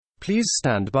Please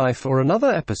stand by for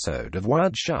another episode of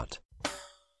Wired Shut.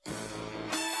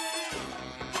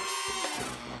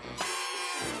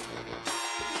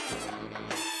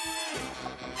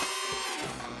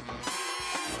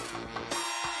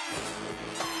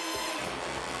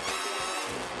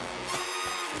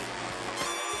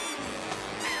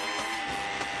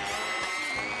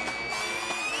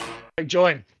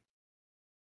 Join.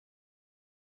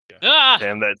 Ah!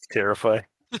 Damn, that's terrifying.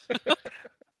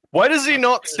 Why does he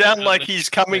not sound like he's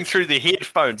coming through the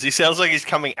headphones? He sounds like he's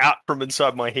coming out from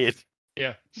inside my head.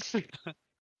 Yeah.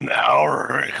 Now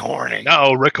recording.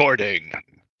 No recording.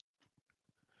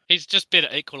 He's just better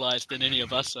equalised than any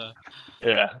of us are.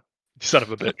 Yeah. Son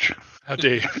of a bitch. How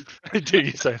dare you? How dare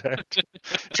you say that?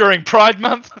 During Pride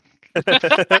Month?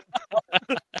 It's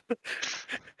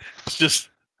just...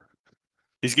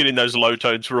 He's getting those low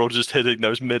tones. We're all just hitting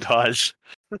those mid-highs.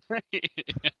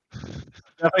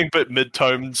 Nothing but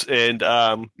mid-tones and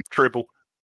treble.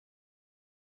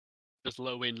 Just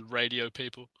low-end radio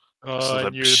people. Oh, I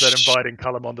knew that inviting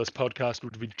Callum on this podcast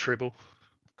would be treble.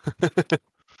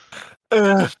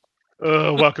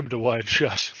 Welcome to Wired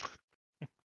Shut.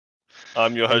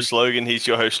 I'm your host, Logan. He's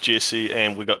your host, Jesse.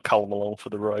 And we got Cullum along for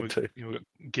the ride, too.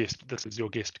 This is your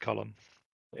guest, Callum.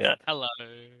 Yeah. Hello.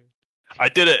 I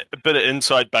did a bit of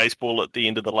inside baseball at the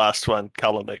end of the last one,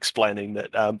 Cullum explaining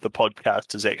that the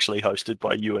podcast is actually hosted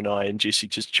by you and I, and Jesse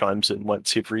just chimes in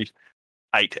once every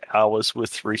 8 hours with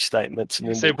 3 statements.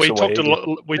 And then we talked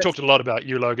a lot about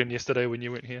you, Logan, yesterday when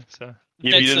you went here. So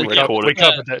you didn't record it. We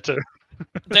covered that too.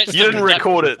 You didn't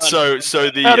record it, so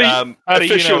the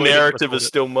official narrative is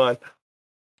still mine.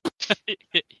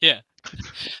 Yeah,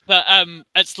 but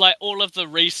it's like all of the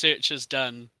research is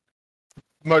done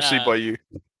mostly by you.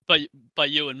 By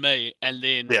you and me, and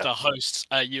then the hosts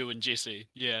are you and Jesse.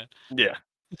 Yeah. Yeah.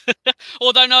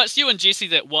 Although no, it's you and Jesse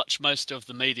that watch most of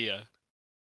the media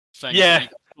things that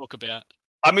we talk about.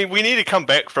 I mean, we need to come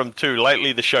back from too.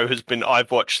 Lately, the show has been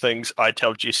I've watched things, I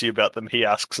tell Jesse about them, he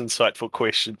asks insightful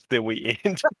questions, then we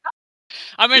end.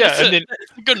 I mean, it's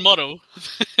a good model.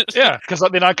 Yeah, because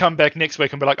then I come back next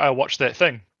week and be like, I watched that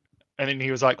thing. And then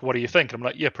he was like, what do you think? And I'm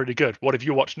like, yeah, pretty good. What have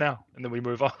you watched now? And then we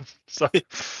move on. So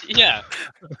yeah.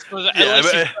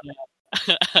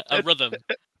 A rhythm.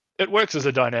 It works as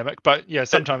a dynamic, but yeah,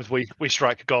 sometimes we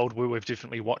strike gold where we've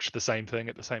definitely watched the same thing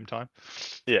at the same time.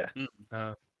 Yeah.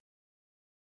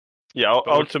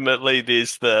 Ultimately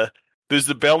there's the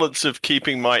balance of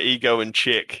keeping my ego in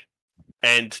check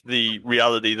and the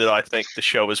reality that I think the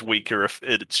show is weaker if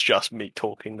it's just me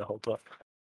talking the whole time.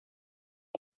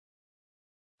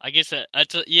 I guess I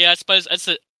suppose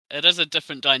it is a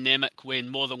different dynamic when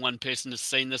more than one person has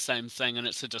seen the same thing and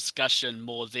it's a discussion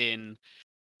more than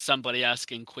somebody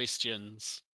asking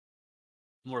questions.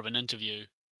 More of an interview.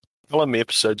 Well, my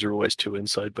episodes are always too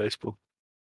inside baseball.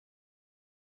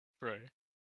 Right.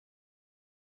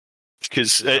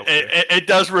 Because it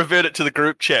does revert it to the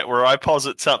group chat where I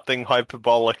posit something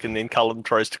hyperbolic and then Cullum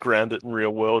tries to ground it in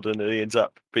real world and it ends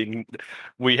up being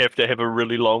we have to have a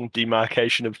really long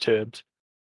demarcation of terms.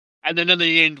 And then in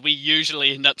the end, we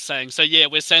usually end up saying, so yeah,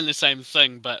 we're saying the same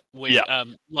thing, but we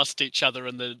lost each other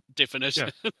in the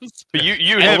definitions. Yeah. But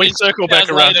you have... we circle back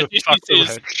around to fuck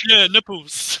says, yeah,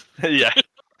 nipples. Yeah.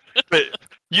 But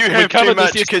you have too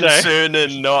much concern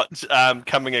in not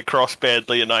coming across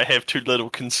badly, and I have too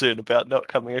little concern about not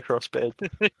coming across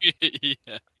badly.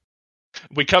 Yeah.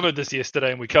 We covered this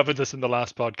yesterday, and we covered this in the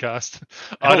last podcast.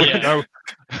 I don't know.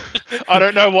 I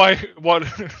don't know why. What?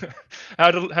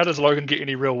 How does Logan get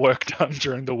any real work done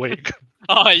during the week?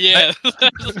 Oh yeah.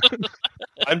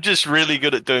 I'm just really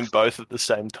good at doing both at the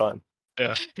same time.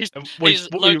 Yeah.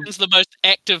 Logan's the most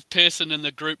active person in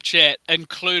the group chat,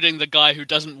 including the guy who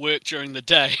doesn't work during the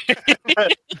day.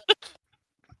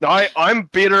 I'm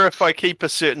better if I keep a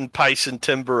certain pace and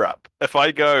timber up. If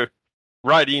I go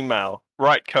write email,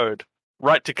 write code,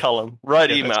 write to Cullum,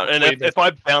 write email. And if I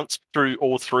bounce through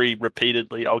all 3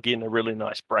 repeatedly, I'll get in a really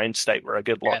nice brain state where I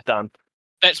get a lot done.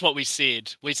 That's what we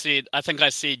said. I think I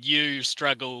said you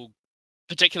struggle,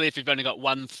 particularly if you've only got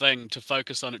one thing to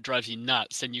focus on, it drives you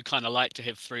nuts, and you kind of like to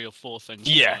have 3 or 4 things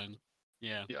going.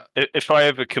 Yeah. If I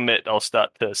ever commit, I'll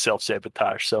start to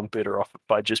self-sabotage, so I'm better off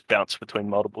if I just bounce between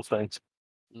multiple things.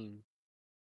 Mm.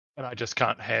 And I just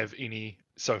can't have any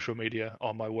social media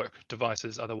on my work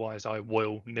devices, otherwise I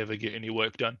will never get any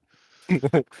work done.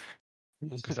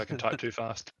 Because I can type too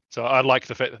fast. So I like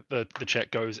the fact that the chat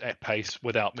goes at pace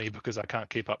without me because I can't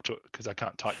keep up to it because I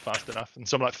can't type fast enough. And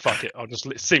so I'm like, fuck it, I'll just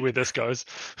see where this goes.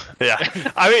 Yeah.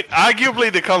 I mean,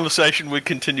 arguably the conversation would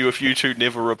continue if you two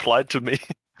never replied to me.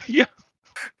 Yeah.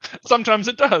 Sometimes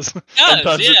it does.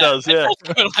 Sometimes it does, yeah. It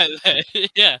does go like that,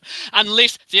 yeah.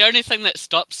 Unless the only thing that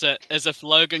stops it is if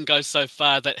Logan goes so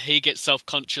far that he gets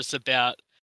self-conscious about.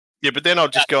 Yeah, but then I'll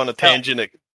just go on a tangent,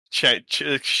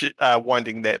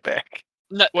 winding that back.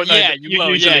 No, Well, no, yeah, you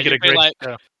will. usually Yeah, get you'll be aggressive. like,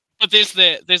 Yeah. but there's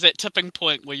that tipping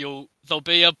point where there'll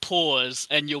be a pause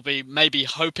and you'll be maybe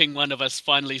hoping one of us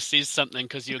finally says something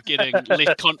because you're getting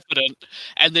less confident,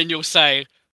 and then you'll say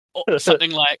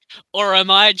something like, "Or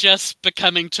am I just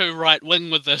becoming too right wing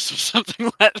with this?" or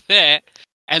something like that,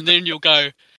 and then you'll go,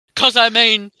 "'Cause I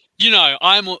mean, you know,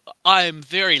 I'm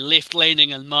very left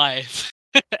leaning in my."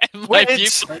 viewpoint,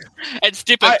 and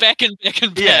step it back and back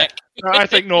and back. I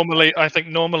think normally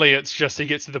it's just he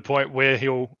gets to the point where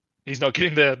he's not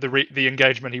getting the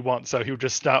engagement he wants, so he'll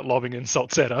just start lobbing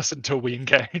insults at us until we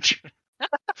engage.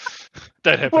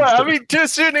 That happens. Well, I mean, to a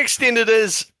certain extent, it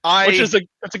is. It's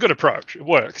a good approach. It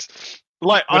works.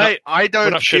 Like I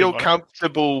don't feel shitting on it.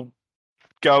 comfortable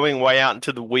going way out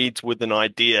into the weeds with an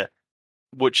idea,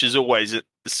 which is always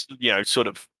sort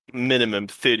of minimum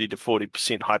 30 to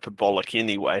 40% hyperbolic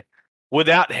anyway,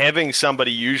 without having somebody,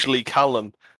 usually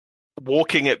Cullum,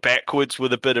 walking it backwards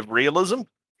with a bit of realism.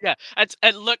 Yeah,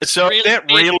 it looks so really that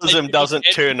realism doesn't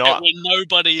turn up when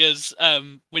nobody's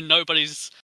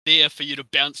there for you to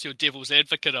bounce your devil's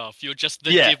advocate off. You're just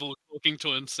the devil talking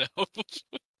to himself.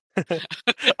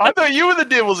 I thought you were the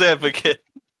devil's advocate.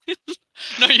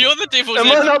 No, you're the devil's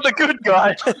advocate. Am I not the good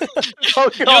guy? Oh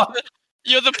God.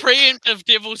 You're the preemptive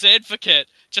devil's advocate,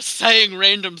 just saying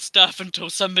random stuff until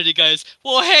somebody goes,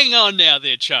 "Well, hang on now,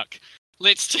 there, Chuck.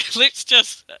 Let's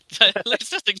just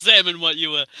examine what you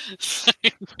were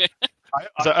saying."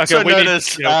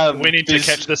 We need to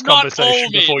catch this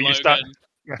conversation before you start.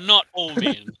 Not all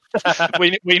men.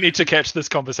 we need to catch this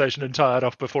conversation and tie it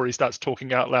off before he starts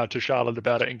talking out loud to Charlotte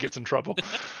about it and gets in trouble.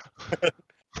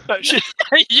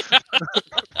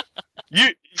 Yeah.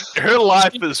 Her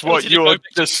life is what you're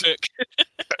just.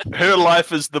 Her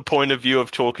life is the point of view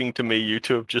of talking to me. You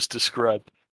two have just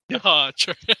described. Oh,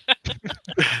 true.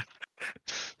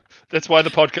 That's why the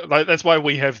podcast. That's why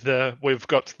we've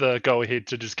got the go ahead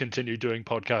to just continue doing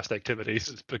podcast activities.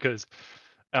 It's because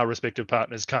our respective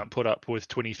partners can't put up with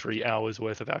 23 hours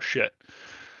worth of our shit.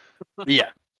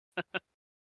 Yeah.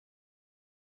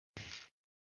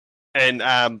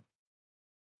 And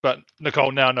but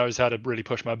Nicole now knows how to really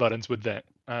push my buttons with that.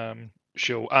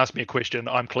 She'll ask me a question.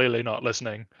 I'm clearly not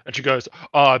listening, and she goes,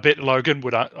 "Oh, I bet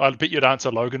you'd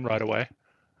answer Logan right away."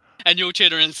 And you'll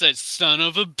turn around and say, "Son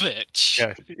of a bitch."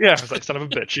 Yeah. I was like, "Son of a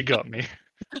bitch, you got me."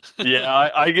 Yeah,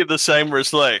 I get the same. Where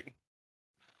it's like,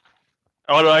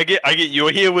 oh no, I get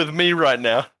you're here with me right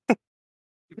now,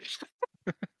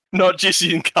 not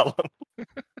Jesse and Cullum.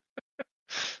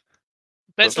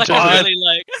 That's like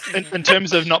really in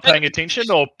terms of not paying attention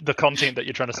or the content that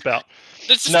you're trying to spout.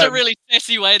 That's just a really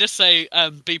sassy way to say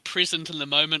be present in the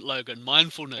moment, Logan.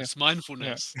 Mindfulness.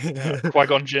 Yeah.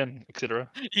 Qui-Gon Jinn, etc.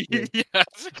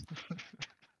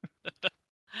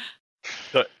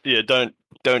 Yeah.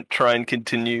 Don't try and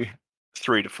continue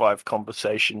 3 to 5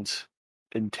 conversations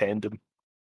in tandem.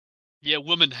 Yeah,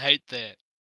 women hate that.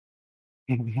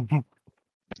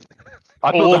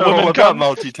 I thought they were all about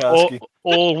multitasking.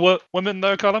 All women,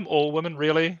 though, Cullum? All women,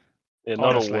 really? Yeah,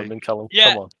 not all women, Cullum.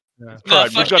 Yeah. Come on. Yeah. No,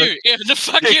 fuck you.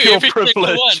 Fuck you, every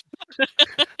single one.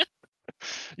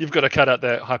 You've got to cut out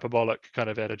that hyperbolic kind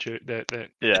of attitude.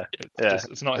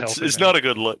 It's not healthy. It's not a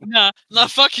good look. No,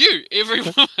 fuck you, every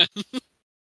woman.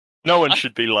 No one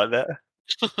should be like that.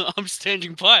 I'm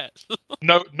standing by it.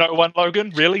 No one,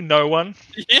 Logan? Really? No one?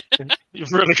 Yeah.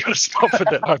 You've really got to stop with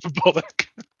that hyperbolic.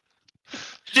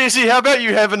 Jesse, how about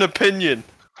you have an opinion?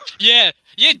 Yeah,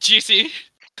 Jesse.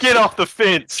 Get off the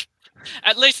fence.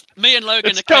 At least me and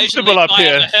Logan It's occasionally comfortable up climb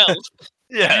here. the hill.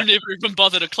 Yeah. You never even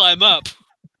bother to climb up.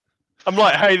 I'm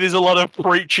like, hey, there's a lot of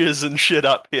preachers and shit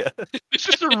up here. It's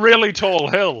just a really tall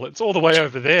hill. It's all the way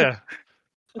over there.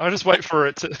 I'll just wait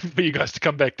for you guys to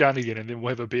come back down again, and then we'll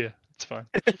have a beer. It's fine.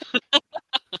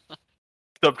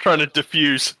 Stop trying to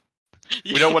diffuse.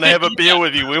 We don't want to have a beer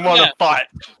with you. We want to fight.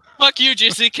 Fuck you,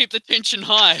 Jesse. Keep the tension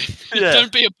high. Yeah.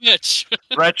 Don't be a bitch.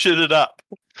 Ratchet it up.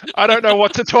 I don't know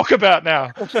what to talk about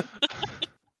now.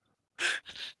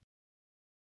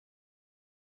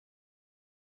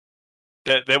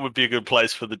 That would be a good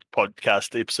place for the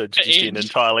podcast episode to just end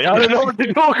entirely. I don't know what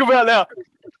to talk about now.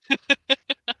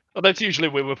 Well, that's usually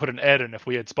where we put an ad in if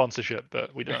we had sponsorship,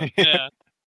 but we don't. Yeah.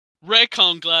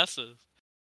 Raycon glasses.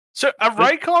 So, are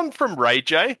Raycon from Ray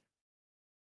J?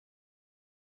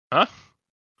 Huh?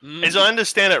 As I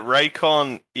understand it,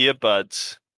 Raycon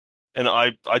earbuds, and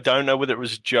I don't know whether it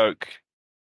was a joke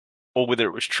or whether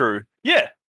it was true. Yeah.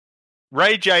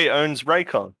 Ray J owns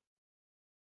Raycon.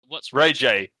 What's Ray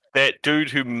J, that dude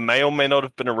who may or may not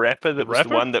have been a rapper, that was rapper?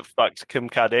 the one that fucked Kim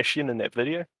Kardashian in that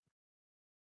video.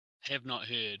 Have not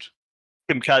heard.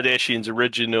 Kim Kardashian's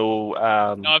original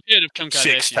No, I've heard of Kim Kardashian.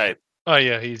 sex tape. Oh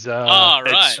yeah, he's right.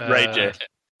 It's Ray J. Okay.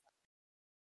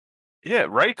 Yeah,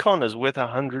 Raycon is worth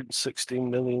 $116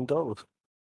 million.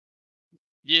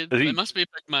 Yeah, Is they he- must be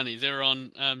big money. They're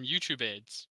on YouTube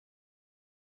ads.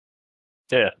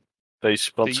 Yeah, they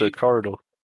sponsor The- Corridor.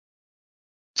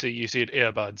 So you said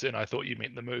earbuds, and I thought you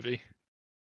meant the movie.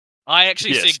 I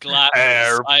actually Yes, said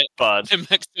glasses. I But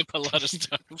mixed up a lot of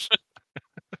stuff.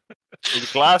 the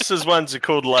glasses ones are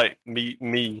called like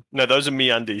me. No, those are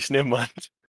me undies. Never mind.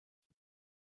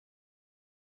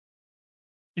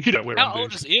 You don't wear How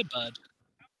old undies. is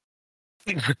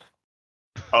Airbud?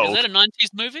 Oh, Is that a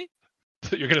 90s movie?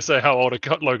 You're going to say how old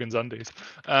are Logan's undies.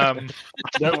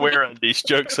 don't wear undies.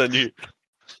 Jokes on you.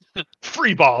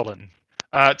 Free ballin'.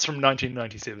 It's from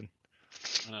 1997.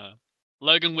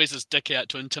 Logan wears his dick out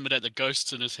to intimidate the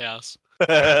ghosts in his house.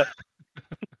 I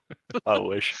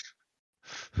wish.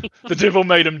 The devil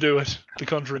made him do it. The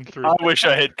Conjuring 3. I wish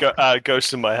I had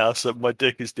ghosts in my house. My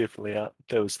dick is definitely out.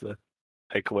 That was the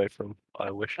takeaway from I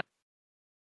wish.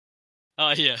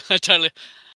 Oh yeah,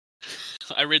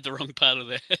 I read the wrong part of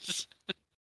that.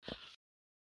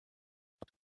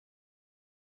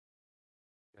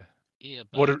 Yeah.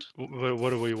 What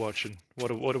are we watching?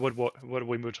 What are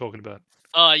we talking about?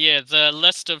 Oh yeah, the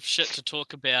list of shit to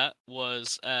talk about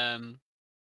was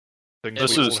Things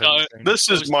This we is- all haven't seen. This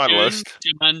it is was my Dune, list.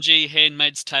 Jumanji,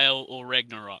 Handmaid's Tale, or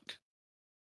Ragnarok.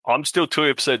 I'm still 2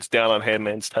 episodes down on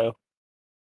Handmaid's Tale.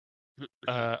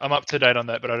 I'm up to date on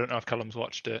that, but I don't know if Callum's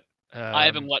watched it. I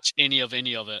haven't watched any of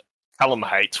it. Callum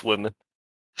hates women.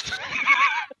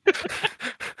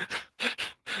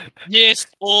 Yes,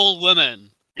 all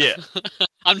women. Yeah.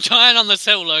 I'm trying on this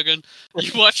hill, Logan.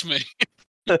 You watch me.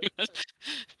 I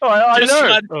Just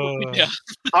know. trying- Uh, Yeah.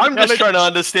 I'm just trying to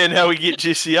understand how we get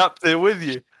Jesse up there with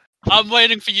you. I'm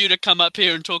waiting for you to come up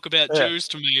here and talk about Yeah. Jews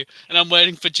to me, and I'm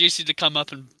waiting for Jesse to come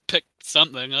up and pick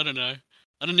something. I don't know.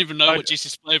 I don't even know I- what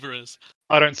Jesse's flavor is.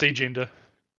 I don't see gender.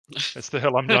 That's the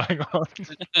hill I'm dying on.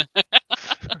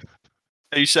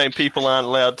 Are you saying people aren't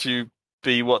allowed to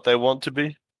be what they want to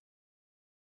be?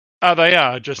 They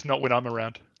are, just not when I'm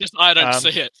around. Just I don't Um, see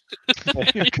it.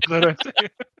 'Cause I don't see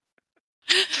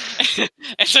it.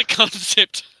 As a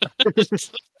concept.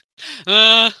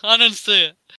 I don't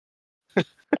see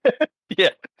it. Yeah.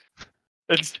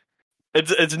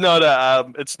 It's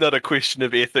not a question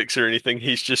of ethics or anything.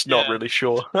 He's just not Yeah. really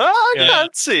sure. I Yeah.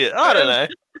 can't see it. I don't know.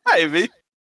 Maybe.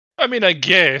 I mean, I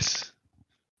guess.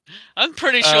 I'm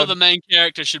pretty sure Um, the main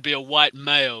character should be a white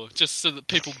male, just so that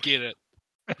people get it.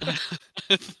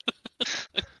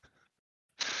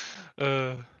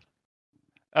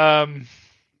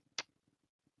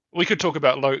 We could talk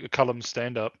about Cullum's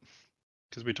stand-up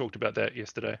because we talked about that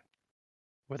yesterday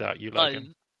without you,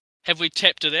 Logan. Have we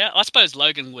tapped it out? I suppose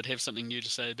Logan would have something new to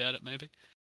say about it, maybe.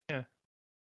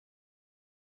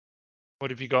 What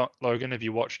have you got, Logan? Have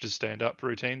you watched his stand-up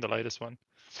routine, the latest one?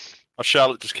 Oh,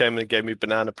 Charlotte just came in and gave me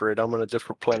banana bread. I'm on a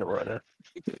different planet right now.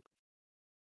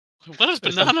 What is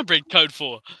There's banana bread code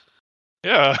for?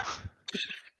 Yeah.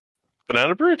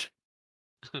 Banana bread?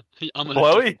 I'm on,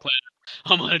 Chloe?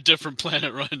 I'm on a different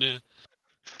planet right now.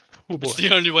 Oh boy. It's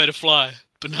the only way to fly.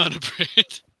 Banana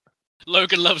bread.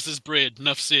 Logan loves his bread.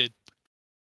 Enough said.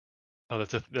 Oh,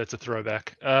 that's a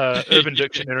throwback. Urban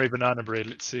Dictionary banana bread.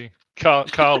 Let's see.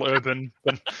 Carl Urban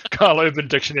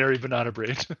Dictionary banana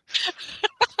bread.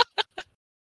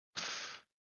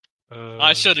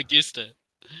 I should have guessed it.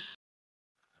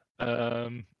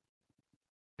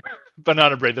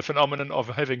 Banana bread, the phenomenon of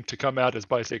having to come out as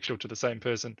bisexual to the same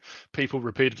people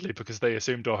repeatedly because they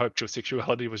assumed or hoped your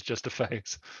sexuality was just a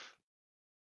phase.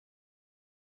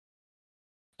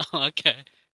 Oh, okay.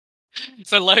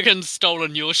 So Logan's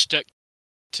stolen your shtick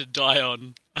to die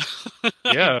on.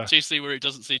 Yeah. GC where he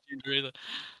doesn't see gender either.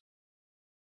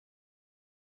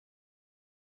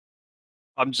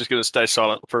 I'm just going to stay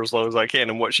silent for as long as I can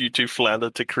and watch you two flounder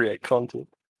to create content.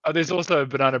 There's also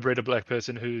banana bread, a black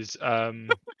person who's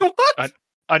What?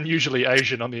 unusually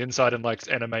Asian on the inside and likes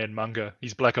anime and manga.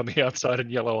 He's black on the outside and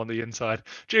yellow on the inside.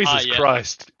 Jesus yeah.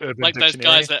 Christ, Urban Like those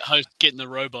Dictionary. guys that host Getting the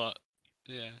Robot.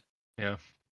 Yeah.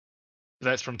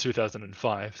 That's from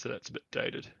 2005, so that's a bit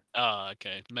dated. Oh,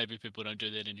 okay. Maybe people don't do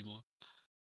that anymore.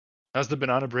 How's the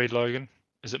banana bread, Logan?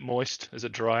 Is it moist? Is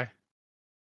it dry?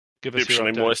 Give us your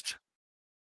Exceptionally update. moist.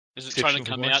 Is it trying to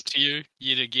Exceptionally come out moist. to you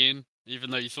yet again, even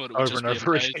though you thought it would Over just and be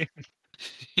over a phase?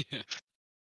 again.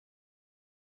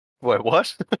 Wait,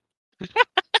 what?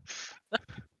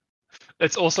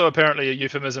 It's also apparently a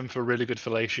euphemism for really good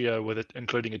fellatio, with it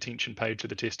including attention paid to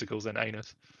the testicles and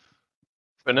anus.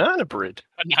 Banana bread.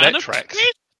 Banana That tracks.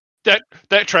 bread?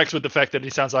 That tracks with the fact that he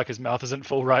sounds like his mouth isn't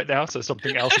full right now, so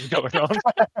something else is going on.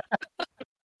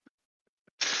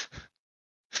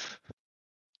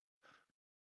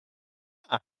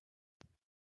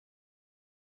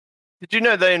 Did you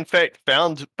know they in fact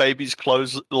found baby's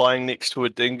clothes lying next to a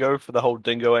dingo for the whole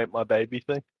dingo ain't my baby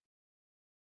thing?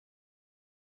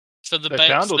 So the, They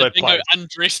found or they dingo played?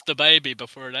 undressed the baby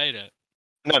before it ate it.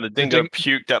 No, the dingo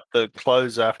puked up the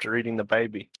clothes after eating the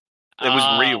baby. It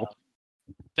was real.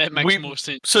 That makes more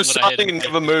sense. Society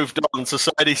never moved on.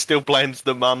 Society still blames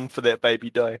the mum for that baby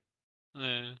dying.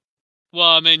 Yeah. Well,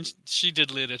 I mean, she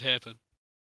did let it happen.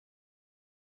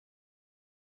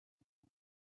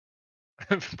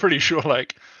 I'm pretty sure,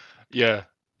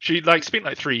 she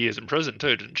spent 3 years in prison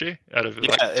too, didn't she? Out of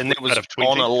and it was out of 20.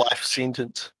 on a life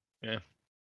sentence. Yeah.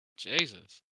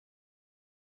 Jesus.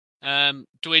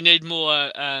 Do we need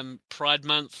more Pride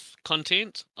Month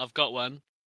content? I've got one.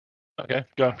 Okay,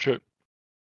 go shoot.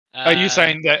 Are you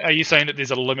saying that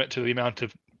there's a limit to the amount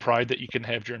of pride that you can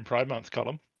have during Pride Month,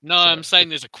 Colin? No, I'm saying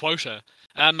there's a quota.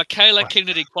 Michaela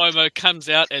Kennedy Cuomo comes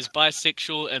out as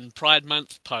bisexual in Pride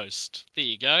Month post. There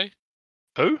you go.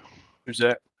 Who? Who's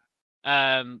that?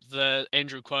 The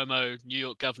Andrew Cuomo, New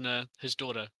York governor, his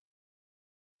daughter.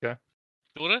 Okay.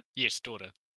 Daughter? Yes,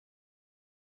 daughter.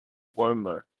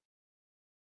 Cuomo.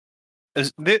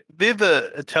 They're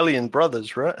the Italian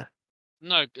brothers, right?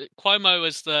 No, Cuomo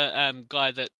is the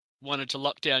guy that wanted to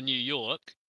lock down New York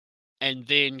and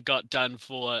then got done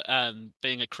for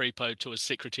being a creepo to his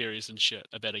secretaries and shit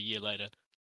about a year later.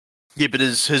 Yeah, but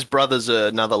his brother's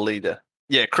another leader.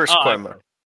 Yeah, Chris Cuomo.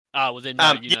 Ah, well then,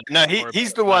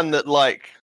 he's the one that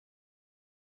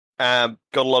got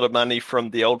a lot of money from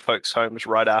the old folks' homes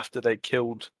right after they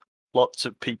killed lots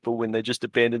of people when they just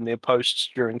abandoned their posts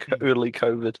during early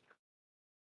COVID.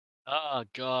 Oh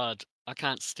God, I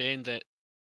can't stand that.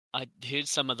 I heard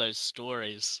some of those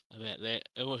stories about that.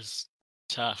 It was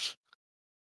tough.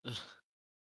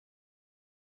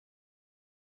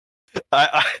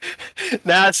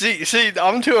 See,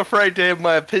 I'm too afraid to have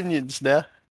my opinions now.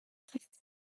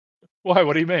 Why?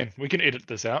 What do you mean? We can edit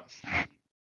this out.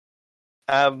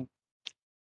 About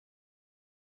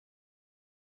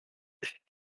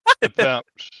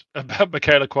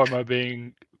Michaela Cuomo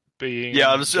being. Yeah,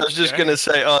 I was just gonna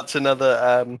say, it's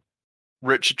another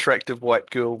rich, attractive white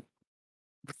girl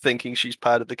thinking she's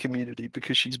part of the community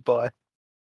because she's bi.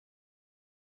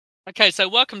 Okay, so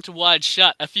welcome to Wide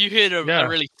Shut. If you heard a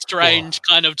really strange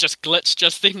kind of just glitch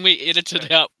just then, we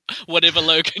edited out whatever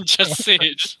Logan just said.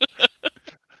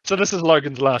 So this is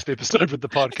Logan's last episode with the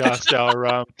podcast.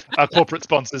 Our corporate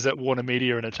sponsors at Warner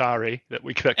Media and Atari that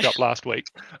we picked up last week.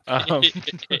 Old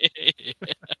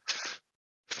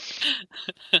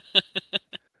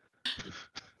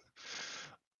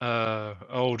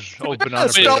banana.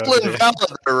 Stolen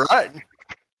valor, right?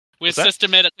 We're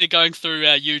systematically going through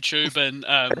our YouTube and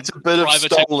it's a bit of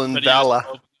stolen valor.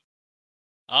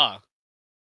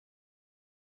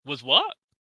 With what?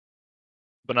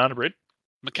 Banana bread.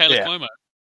 Michaela Cuomo.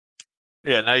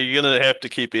 Yeah, now you're gonna have to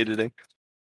keep editing.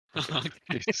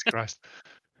 Jesus Christ.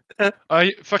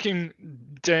 I fucking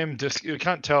damn disc. You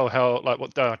can't tell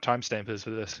what the timestamp is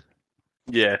for this.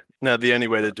 Yeah, no, the only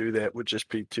way to do that would just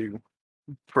be to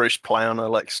press play on a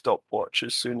stopwatch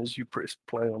as soon as you press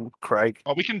play on Craig.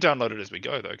 Oh, we can download it as we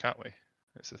go though, can't we?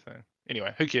 That's the thing.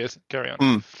 Anyway, who cares? Carry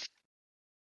on.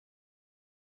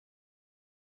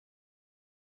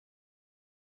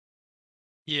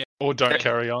 Yeah. Or don't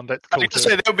carry on. That's cool. I'd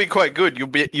say that would be quite good.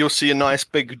 You'll see a nice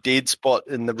big dead spot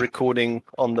in the recording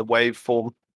on the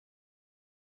waveform.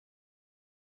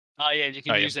 Oh yeah, you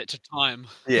can use that to time.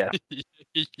 Yeah.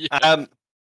 Yeah.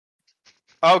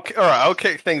 Okay, all right. I'll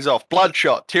kick things off.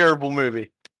 Bloodshot, terrible movie.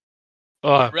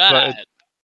 Oh, right.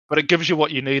 But it gives you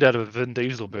what you need out of a Vin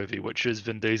Diesel movie, which is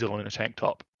Vin Diesel in a tank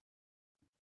top.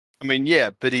 I mean, yeah,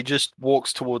 but he just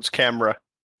walks towards camera,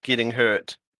 getting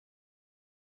hurt.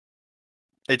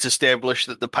 It's established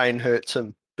that the pain hurts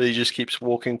him, but he just keeps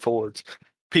walking forwards.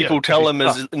 People tell him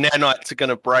his nanites are going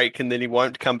to break and then he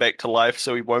won't come back to life,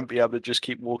 so he won't be able to just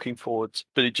keep walking forwards,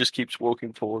 but he just keeps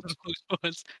walking forwards.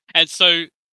 And so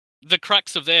the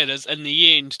crux of that is, in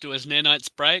the end, do his nanites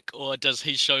break or does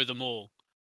he show them all?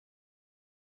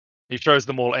 He shows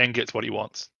them all and gets what he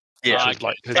wants. Yeah.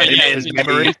 His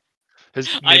memory.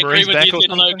 I agree with you,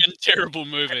 Logan. Terrible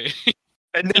movie.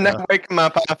 And then they wake him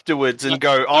up afterwards and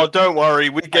go, "Oh, don't worry,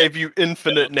 we gave you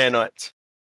infinite nanites."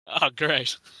 Oh,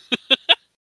 great.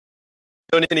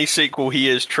 In any sequel, he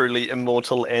is truly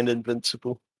immortal and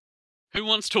invincible. Who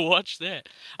wants to watch that?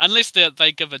 Unless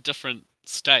they give a different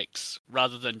stakes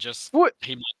rather than just What?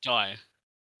 he might die.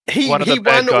 He One of the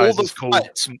bad won all guys the is called-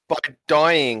 fights by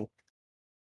dying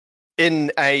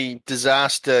in a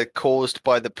disaster caused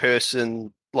by the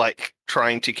person like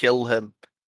trying to kill him,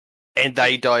 and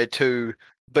they die too.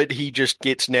 But he just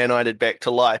gets nanited back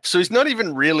to life, so he's not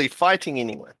even really fighting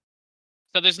anyone.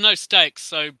 So there's no stakes.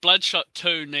 So Bloodshot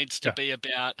 2 needs to Yeah. be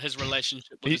about his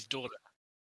relationship with his daughter.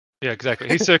 Yeah, exactly.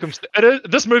 He's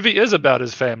this movie is about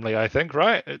his family, I think,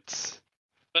 right? It's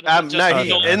But is it just no, a he-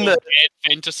 normal in the- bad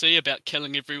fantasy about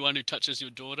killing everyone who touches your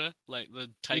daughter, like the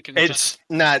Taken. It's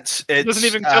nuts. he doesn't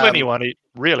even kill anyone.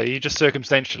 He just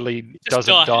circumstantially just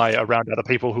doesn't dies. die around other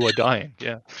people who are dying.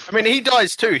 Yeah. I mean, he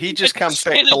dies too. He just comes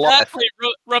back to life.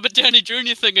 Robert Downey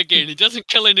Jr. thing again. He doesn't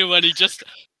kill anyone. He just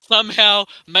somehow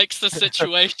makes the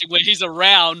situation where he's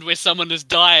around where someone is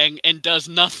dying and does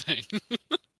nothing,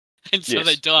 and so Yes.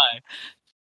 they die.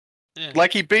 Yeah.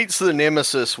 Like he beats the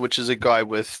nemesis, which is a guy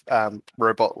with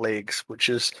robot legs, which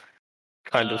is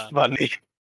kind of funny.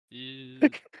 Yeah.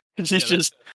 He's Yeah,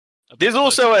 just. a bit There's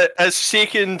close. also a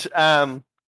second.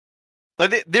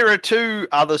 Like there are two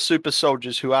other super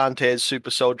soldiers who aren't as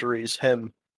super soldiery as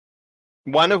him.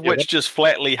 One of Yeah, which just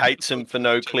flatly hates him for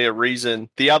no clear reason.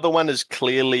 The other one is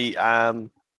clearly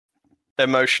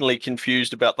emotionally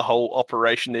confused about the whole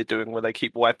operation they're doing, where they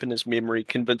keep wiping his memory,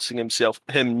 convincing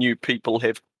him new people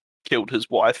have killed his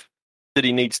wife that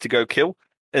he needs to go kill,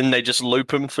 and they just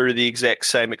loop him through the exact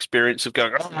same experience of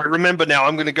going, "Oh, I remember now.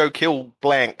 I'm going to go kill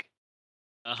blank."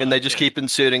 And they just keep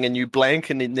inserting a new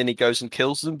blank, and then he goes and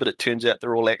kills them. But it turns out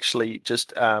they're all actually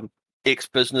just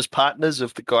ex-business partners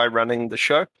of the guy running the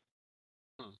show.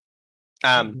 The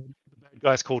bad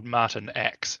guy's called Martin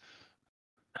Axe.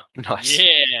 Nice.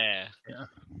 Yeah.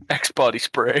 Axe body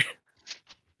spray.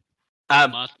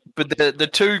 Martin. But the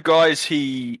two guys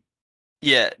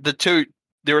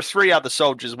there are three other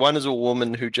soldiers. One is a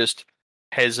woman who just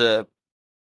has a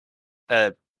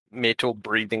metal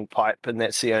breathing pipe, and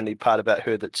that's the only part about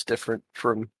her that's different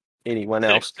from anyone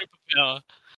else. Superpower.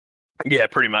 Yeah,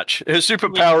 pretty much. Her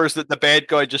superpower is that the bad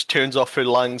guy just turns off her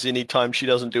lungs anytime she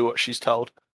doesn't do what she's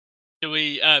told. Do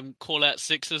we call out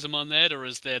sexism on that, or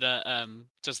is that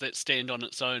does that stand on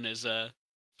its own as a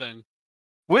thing?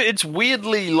 Well, it's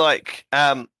weirdly like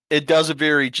it does a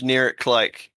very generic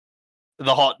like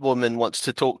the hot woman wants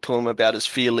to talk to him about his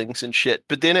feelings and shit,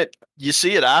 but then you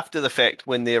see it after the fact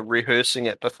when they're rehearsing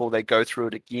it before they go through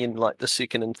it again, like the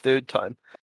second and third time.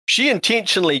 She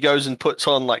intentionally goes and puts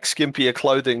on like skimpier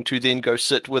clothing to then go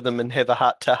sit with him and have a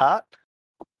heart to heart.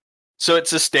 So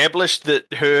it's established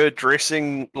that her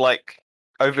dressing like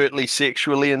overtly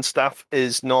sexually and stuff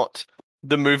is not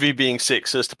the movie being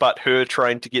sexist, but her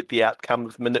trying to get the outcome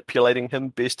of manipulating him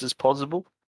best as possible.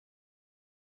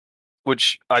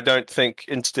 Which I don't think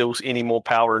instills any more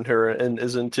power in her and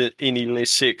isn't any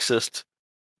less sexist.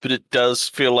 But it does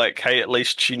feel like, hey, at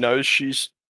least she knows she's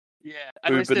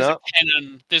Unless boobing up.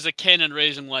 there's a canon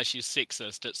reason why she's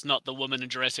sexist. It's not the woman in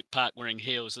Jurassic Park wearing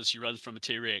heels as she runs from a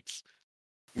T-Rex.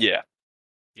 Yeah.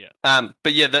 Yeah.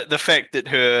 But yeah, the fact that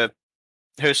her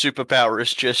superpower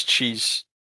is just she's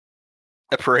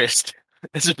oppressed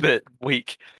is a bit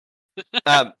weak.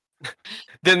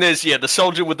 Then there's the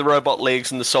soldier with the robot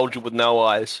legs and the soldier with no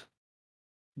eyes.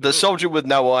 The Ooh. soldier with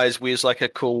no eyes wears like a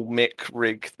cool mech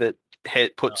rig that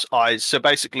puts eyes. So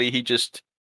basically, he just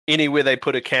anywhere they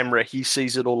put a camera, he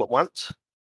sees it all at once.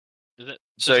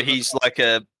 So he's like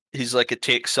a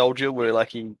tech soldier where like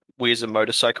he wears a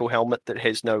motorcycle helmet that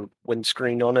has no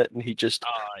windscreen on it, and he just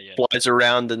flies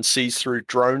around and sees through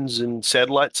drones and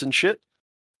satellites and shit.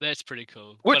 That's pretty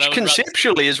cool. Which But I would rather-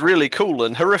 conceptually is really cool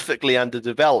and horrifically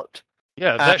underdeveloped.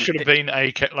 Yeah, that should have been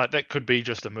that could be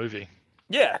just a movie.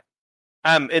 Yeah.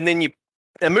 And then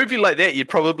a movie like that, you'd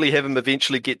probably have him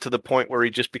eventually get to the point where he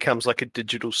just becomes like a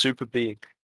digital super being.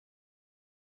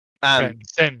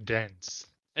 Transcendence.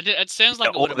 It sounds like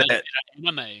it all would have been that. an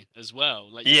anime as well.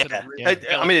 Like you could Yeah. have really Yeah. I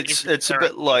developed mean, every it's a character.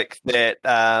 bit like that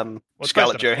What's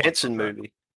Scarlett based on it? Johansson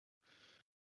movie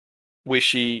where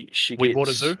she We gets... bought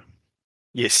a zoo.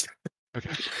 Yes. Okay.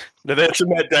 No, that's a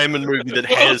Matt Damon movie that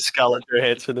has Scarlett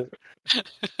Johansson in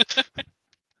it.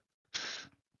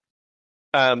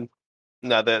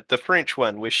 No, the French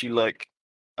one where she like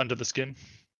Under the Skin.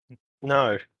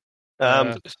 no.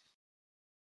 Uh,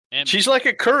 And She's like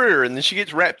a courier, and then she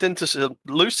gets wrapped into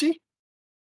Lucy.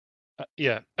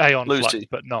 Yeah, Aeon Lucy. Flux,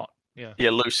 but not. Yeah.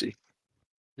 Yeah, Lucy.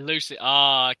 Lucy.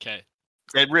 Ah, okay.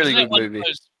 A really Isn't that good one of movie.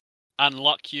 those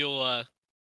unlock your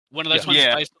one of those Yeah. ones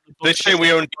Yeah. based on the They book say that we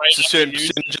the own brain a certain never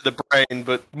uses? percentage of the brain,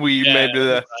 but we Yeah. maybe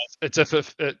the It's a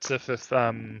fifth.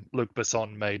 Luc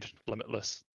Besson made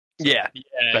Limitless. yeah. Yeah,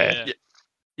 Bad. yeah.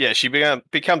 Yeah, she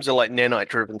becomes a like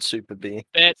nanite-driven super being.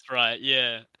 That's right.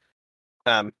 Yeah.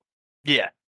 Yeah.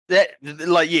 That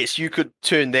like yes, you could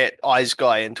turn that Eyes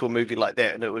guy into a movie like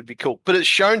that, and it would be cool. But it's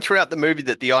shown throughout the movie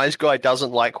that the Eyes guy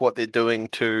doesn't like what they're doing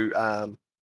to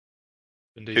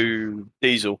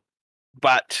Diesel,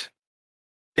 but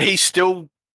he still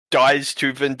dies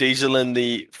to Vin Diesel in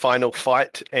the final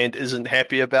fight and isn't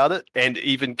happy about it, and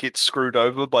even gets screwed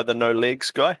over by the no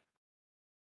legs guy.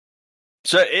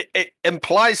 So it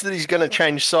implies that he's going to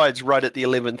change sides right at the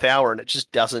 11th hour, and it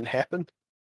just doesn't happen.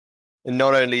 And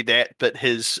not only that, but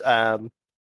his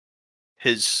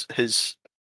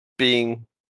being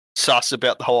sus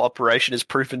about the whole operation is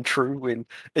proven true when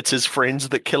it's his friends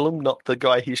that kill him, not the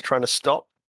guy he's trying to stop.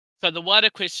 So the wider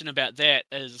question about that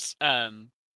is,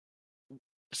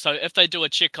 so if they do a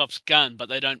Chekhov's gun but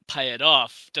they don't pay it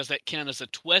off, does that count as a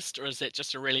twist, or is that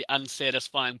just a really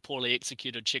unsatisfying, poorly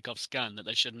executed Chekhov's gun that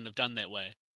they shouldn't have done that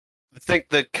way? I think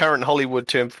the current Hollywood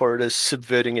term for it is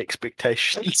subverting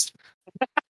expectations.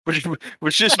 which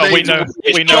just means we know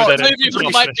that the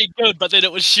movie might be good, but then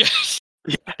it was shit.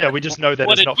 Yeah, we just know that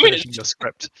it's not finishing your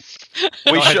script.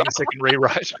 We Not should having a second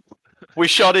rewrite. We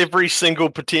shot every single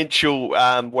potential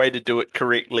way to do it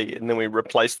correctly, and then we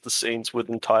replaced the scenes with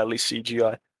entirely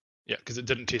CGI. Yeah, because it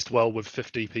didn't test well with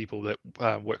 50 people that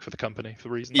work for the company for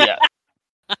reasons. Yeah.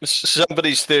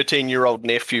 Somebody's 13-year-old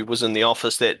nephew was in the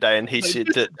office that day, and he said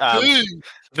that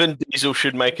Vin Diesel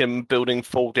should make him building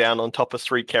fall down on top of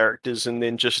 3 characters and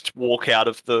then just walk out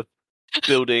of the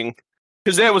building.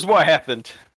 Because that was what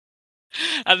happened.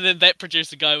 And then that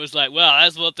producer guy was like, well,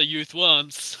 that's what the youth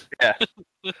wants. Yeah.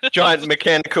 Giant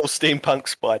mechanical steampunk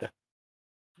spider.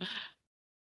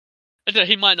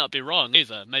 He might not be wrong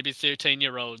either. Maybe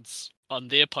 13-year-olds on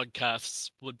their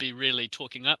podcasts would be really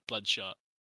talking up Bloodshot.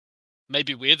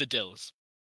 Maybe we're the dills.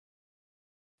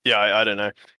 Yeah, I don't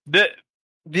know.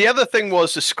 The other thing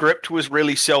was the script was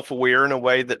really self-aware in a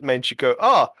way that made you go,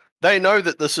 oh, they know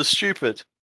that this is stupid.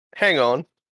 Hang on.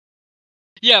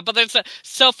 Yeah, but that's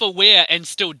self-aware and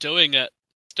still doing it.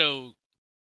 Still,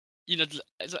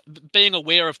 being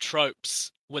aware of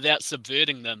tropes without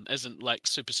subverting them isn't like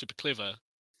super, super clever.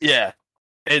 Yeah.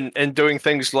 And doing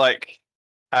things like...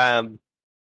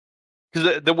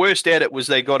 Because the worst at it was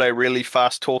they got a really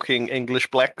fast-talking English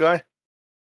black guy.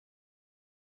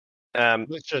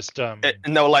 Let's just and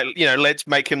they were like, let's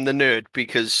make him the nerd,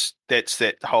 because that's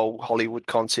that whole Hollywood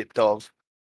concept of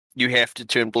you have to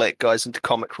turn black guys into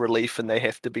comic relief, and they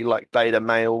have to be like beta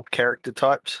male character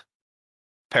types.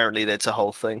 Apparently, that's a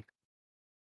whole thing.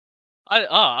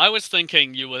 I was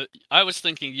thinking you were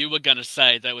going to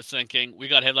say they were thinking we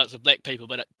got to have lots of black people,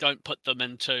 but don't put them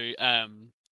into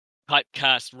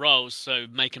typecast roles, so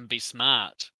make him be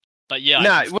smart. But yeah,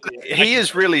 no, he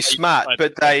is really smart,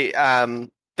 but they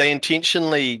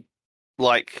intentionally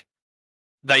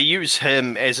they use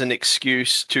him as an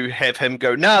excuse to have him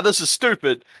go, nah, this is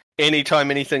stupid,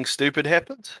 anytime anything stupid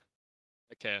happens.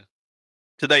 Okay.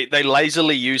 So they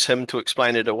lazily use him to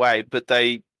explain it away, but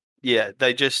they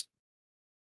just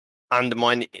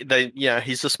undermine.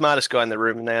 He's the smartest guy in the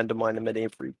room, and they undermine him at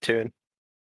every turn.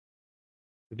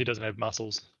 He doesn't have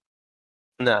muscles.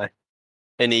 No,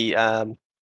 and he has all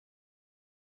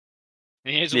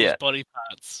his body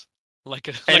parts like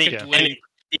a dweeb.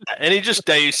 And he just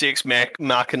Deus Ex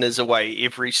Machina's away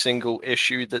every single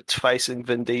issue that's facing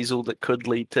Vin Diesel that could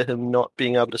lead to him not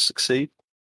being able to succeed.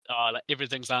 Oh, like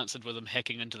everything's answered with him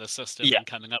hacking into the system and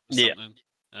coming up with something.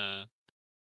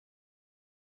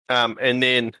 And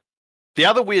then the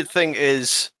other weird thing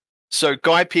is, so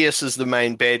Guy Pearce is the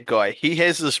main bad guy. He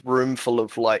has this room full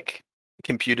of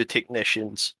computer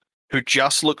technicians who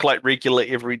just look like regular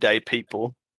everyday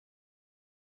people.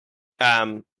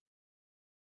 And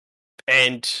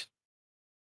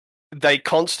they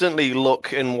constantly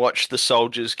look and watch the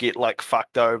soldiers get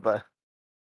fucked over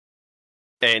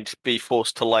and be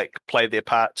forced to play their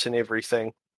parts and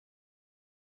everything.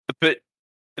 But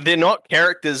they're not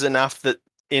characters enough that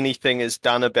anything is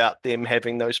done about them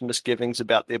having those misgivings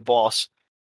about their boss.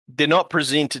 They're not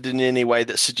presented in any way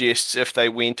that suggests if they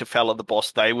went to fellow the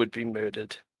boss, they would be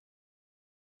murdered.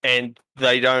 And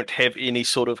they don't have any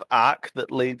sort of arc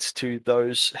that leads to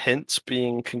those hints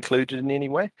being concluded in any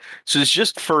way. So there's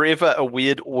just forever a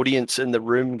weird audience in the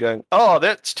room going, oh,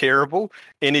 that's terrible,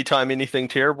 anytime anything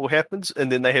terrible happens,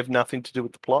 and then they have nothing to do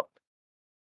with the plot.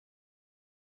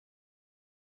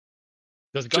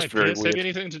 Does Guy Pearce have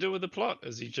anything to do with the plot?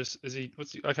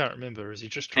 I can't remember. Is he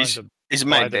just trying to... He's a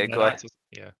main bad guy.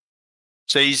 Yeah.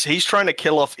 So he's trying to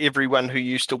kill off everyone who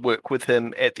used to work with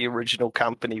him at the original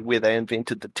company where they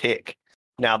invented the tech,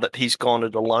 now that he's gone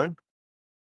it alone.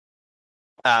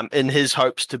 in his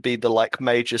hopes to be the like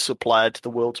major supplier to the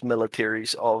world's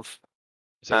militaries of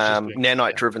So it's just being-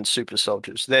 nanite-driven super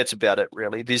soldiers. That's about it,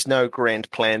 really. There's no grand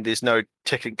plan. There's no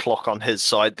ticking clock on his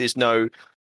side. There's no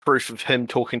proof of him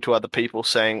talking to other people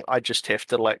saying, I just have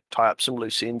to like tie up some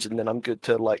loose ends and then I'm good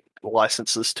to like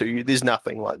license this to you. There's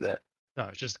nothing like that. No,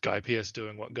 it's just Guy Pearce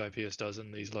doing what Guy Pearce does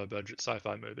in these low-budget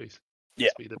sci-fi movies. Yeah.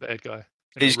 Just be the bad guy.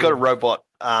 in He's got a room. robot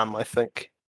arm, I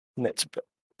think, and that's about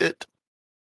it.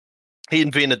 He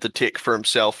invented the tech for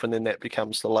himself, and then that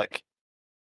becomes the like,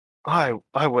 I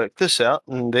worked this out,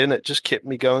 and then it just kept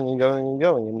me going and going and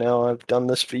going, and now I've done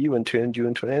this for you and turned you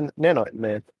into a nanite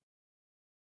man.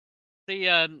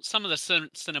 The some of the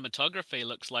cinematography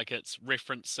looks like it's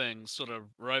referencing sort of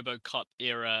RoboCop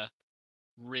era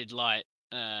red light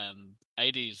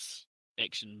 80s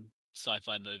action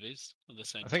sci-fi movies of the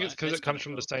same I think it's type. because That's it comes kinda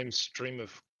from the cool. same stream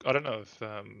of. I don't know if.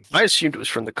 I assumed it was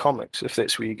from the comics, if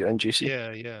that's where you're going, Jesse.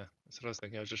 Yeah, that's what I was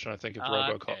thinking. I was just trying to think if Ah,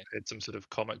 RoboCop okay. had some sort of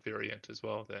comic variant as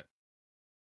well that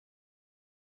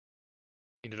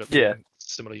ended up Yeah. being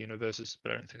similar universes,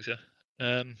 but I don't think so.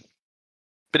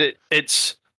 But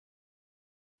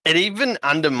it even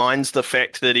undermines the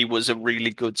fact that he was a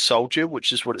really good soldier,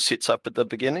 which is what it sets up at the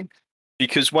beginning.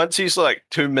 Because once he's like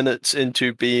 2 minutes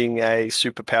into being a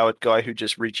superpowered guy who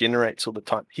just regenerates all the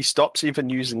time, he stops even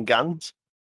using guns.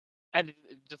 And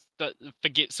it just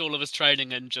forgets all of his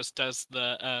training and just does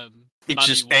the He mummy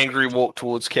just walk. angry walk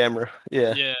towards camera.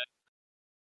 Yeah. Yeah.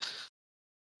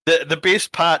 The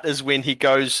best part is when he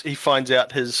finds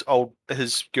out his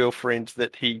girlfriend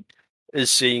that he is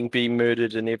seeing be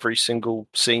murdered in every single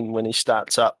scene when he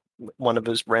starts up one of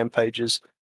his rampages.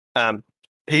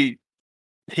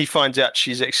 He finds out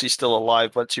she's actually still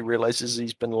alive once he realizes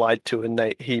he's been lied to,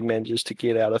 and he manages to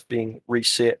get out of being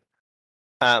reset.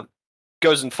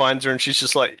 Goes and finds her, and she's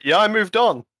just like, "Yeah, I moved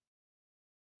on.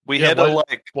 We Yeah, had why- a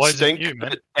like why is it stink you, man?"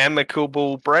 but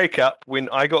amicable breakup when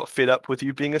I got fed up with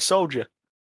you being a soldier."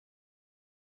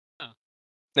 Oh.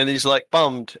 And he's like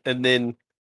bummed, and then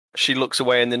she looks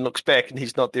away and then looks back, and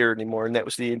he's not there anymore, and that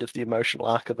was the end of the emotional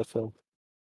arc of the film.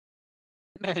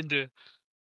 And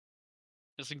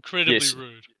it's incredibly Yes.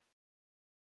 rude.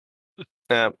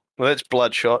 Well, that's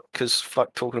Bloodshot, because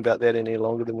fuck talking about that any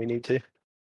longer than we need to.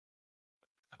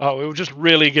 Oh, we were just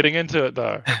really getting into it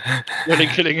though. Really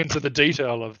getting into the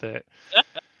detail of that.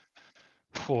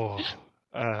 Whoa.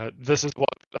 This is what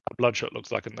Bloodshot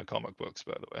looks like in the comic books,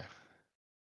 by the way.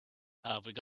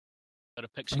 We got a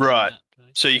picture. Right. Of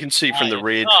that, So you can see from Oh, the yeah.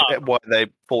 red Oh. why they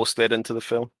forced that into the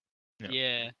film. Yeah.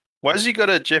 Yeah. Why has he got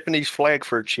a Japanese flag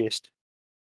for a chest?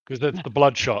 Because that's the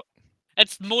Bloodshot.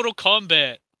 It's Mortal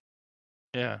Kombat.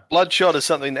 Yeah. Bloodshot is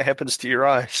something that happens to your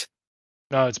eyes.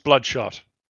 No, it's Bloodshot.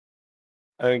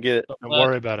 I don't get it. Don't Blood.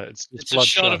 worry about it. It's It's a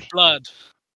Bloodshot. shot of blood.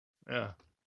 Yeah.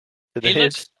 To the He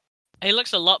head.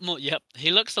 looks a lot more. Yep, he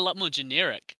looks a lot more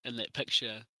generic in that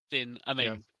picture than I mean,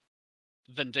 Yeah.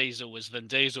 Vin Diesel was Vin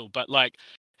Diesel, but like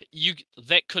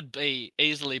that could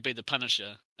easily be the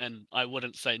Punisher, and I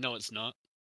wouldn't say no, it's not.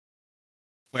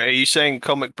 Wait, are you saying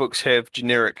comic books have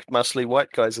generic muscly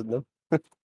white guys in them?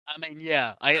 I mean,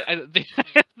 yeah,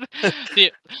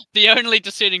 the only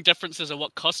discerning differences are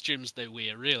what costumes they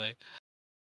wear, really.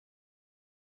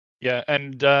 Yeah,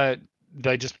 and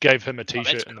they just gave him a that's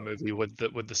T-shirt in the movie with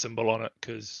the symbol on it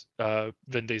because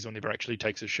Vin Diesel never actually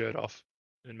takes his shirt off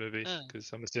in movies. Oh.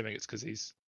 Because I'm assuming it's because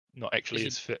he's not actually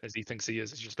Is as fit as he thinks he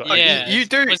is. He's just got Yeah. you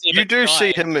do was he a bit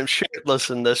see shy? him shirtless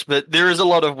in this, but there is a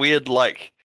lot of weird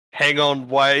like, hang on,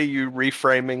 why are you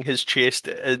reframing his chest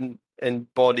and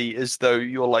body as though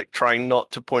you're like trying not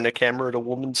to point a camera at a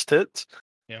woman's tits?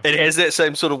 Yeah. It has that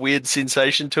same sort of weird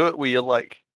sensation to it where you're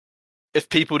like, if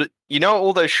people,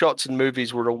 all those shots in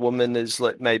movies where a woman is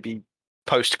like maybe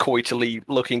post-coitally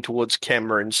looking towards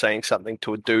camera and saying something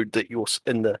to a dude that you're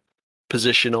in the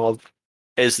position of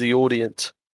as the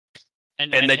audience,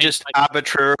 and they he's just like,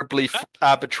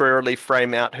 arbitrarily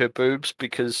frame out her boobs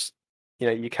because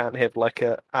you can't have like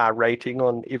a R rating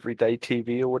on everyday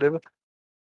TV or whatever.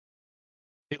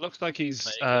 He looks like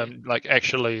he's There you like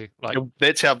actually like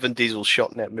That's how Vin Diesel's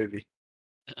shot in that movie.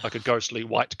 a ghostly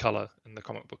white color in the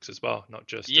comic books as well, not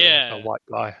just Yeah. a white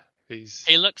guy. He's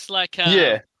he looks like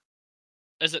Yeah.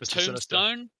 Is it Mr. Sinister.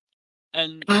 Tombstone?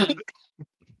 And a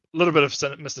little bit of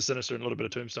Mr. Sinister and a little bit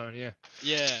of Tombstone. Yeah.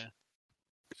 yeah,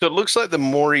 So it looks like the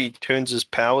more he turns his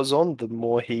powers on, the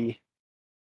more he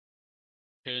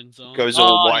turns on. goes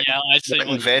all white, Yeah, I see. white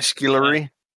what and you mean. vasculary.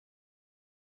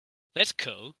 That's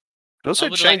cool. It also I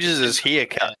would like to changes see his something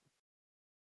like haircut. that.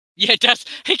 Yeah, it does.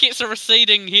 He gets a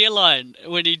receding hairline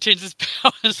when he turns his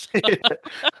powers on.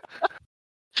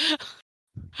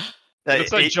 It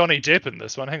looks like Johnny Depp in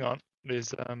this one. Hang on.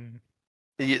 There's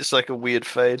He gets like a weird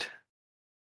fade.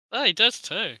 Oh, he does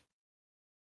too.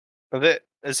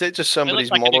 Is that just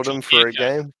somebody's like an modeled actual him for a haircut.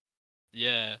 game?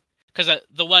 Yeah. Because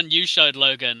the one you showed,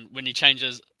 Logan, when he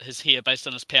changes his hair based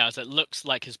on his powers, it looks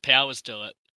like his powers do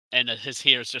it, and his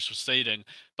hair is just receding.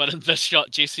 But in this shot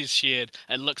Jesse's shared,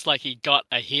 it looks like he got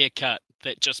a haircut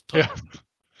that just put,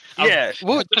 Yeah,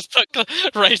 well, just put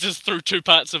razors through 2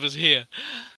 parts of his hair.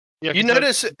 Yeah, you 'cause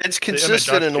notice it's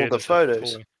consistent in all the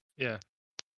photos. Yeah.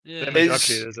 Yeah. The image I've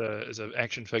shared is an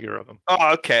action figure of him.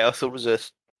 Oh, okay. I thought it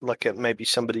was maybe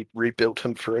somebody rebuilt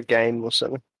him for a game or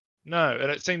something. No, and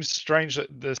it seems strange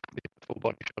that the full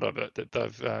body shot of it that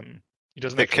they've he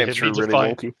doesn't That actually came have through any really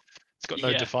defined. wonky. It's got no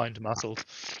Yeah. defined muscles.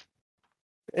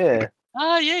 Yeah.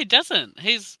 Oh yeah, he doesn't.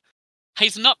 He's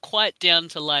not quite down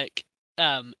to like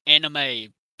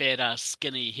anime badass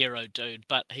skinny hero dude,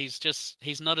 but he's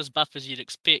not as buff as you'd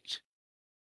expect.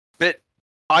 But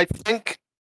I think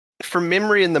from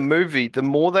memory in the movie, the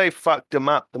more they fucked him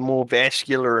up, the more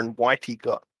vascular and white he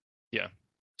got. Yeah.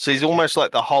 So he's almost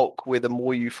like the Hulk, where the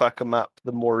more you fuck him up,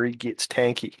 the more he gets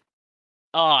tanky.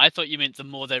 Oh, I thought you meant the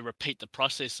more they repeat the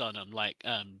process on him, like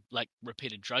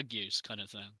repeated drug use kind of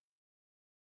thing.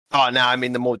 Oh, no, I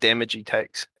mean the more damage he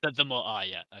takes. The more, oh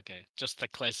yeah, okay, just the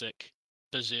classic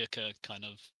berserker kind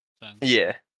of thing.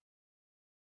 Yeah.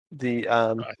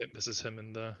 I think this is him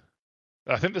in the.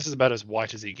 I think this is about as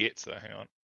white as he gets, though. Hang on.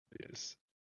 Yes.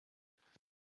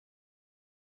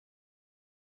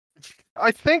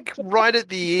 I think right at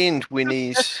the end when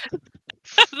he's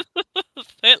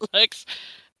that looks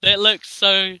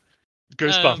so.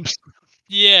 Goosebumps.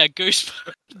 Yeah,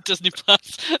 Goosebumps. Disney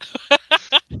Plus.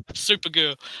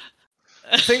 Supergirl.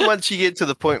 I think once you get to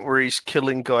the point where he's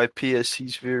killing Guy Pearce,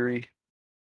 he's very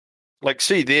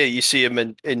see there you see him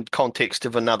in context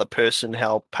of another person,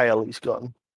 how pale he's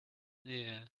gotten.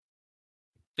 Yeah.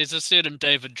 There's a certain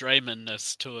David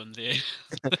Draymond-ness to him there.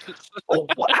 Oh,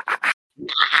 wow.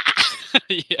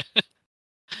 Yeah.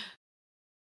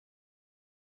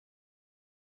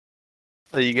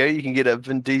 There you go. You can get a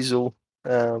Vin Diesel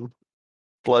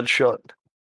Bloodshot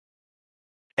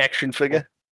action figure.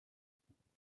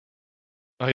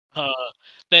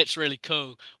 That's really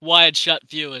cool. Wired shut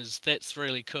viewers, that's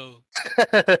really cool.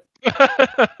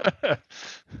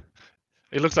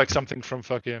 It looks like something from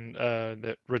fucking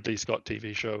that Ridley Scott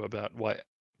TV show about white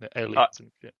aliens and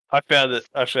shit. I found it.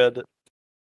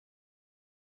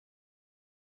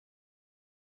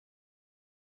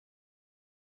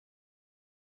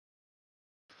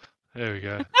 There we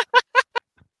go.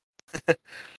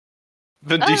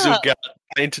 Vin Diesel got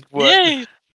painted white. Yeah,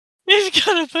 he's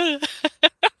got a bit.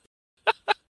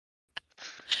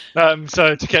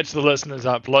 So to catch the listeners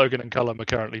up, Logan and Cullum are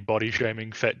currently body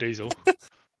shaming Fat Diesel.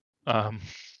 Well,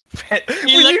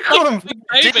 you call him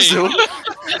baby. Diesel.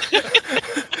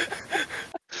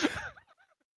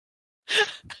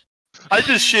 I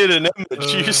just shared an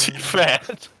image. You see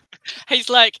Fat. He's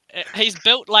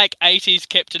built like 80s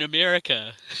Captain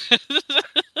America.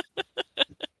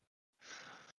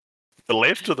 The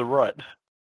left or the right?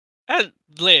 And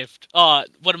left. Oh,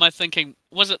 what am I thinking?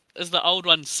 Is the old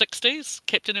one 60s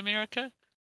Captain America?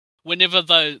 Whenever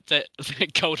that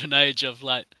golden age of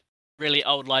like really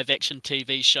old live action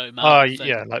TV show Marvel thing.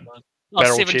 Yeah, like Oh,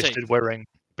 barrel 70s. chested wearing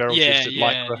barrel chested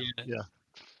lycra. Yeah.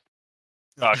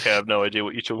 Okay, I have no idea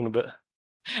what you're talking about.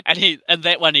 And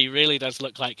that one he really does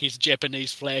look like he's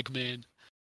Japanese flag man.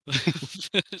 Just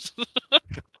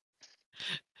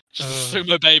a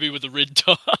sumo baby with a red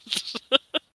dot.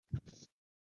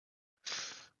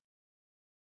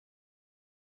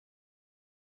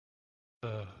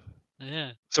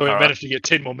 Yeah. So we All right. managed to get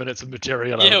 10 more minutes of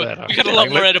material out of that. We got a lot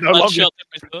more out of Bloodshot than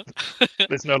we thought.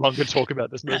 Let's no longer talk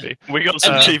about this movie. We got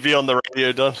some TV on the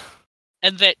radio done.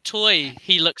 And that toy,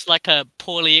 he looks like a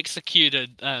poorly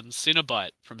executed Cenobite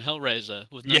from Hellraiser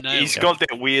with no nails. He's got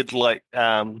that weird, like,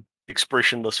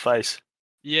 expressionless face.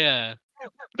 Yeah.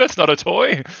 That's not a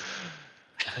toy.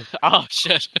 Oh,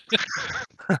 shit.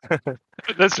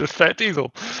 That's just Fat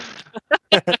Diesel.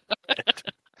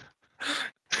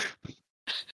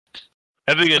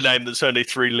 Having a name that's only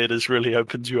 3 letters really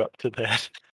opens you up to that.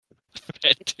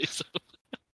 Fat Diesel.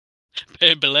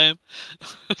 Bam Balam.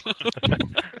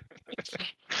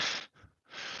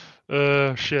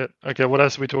 Shit. Okay, what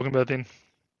else are we talking about then?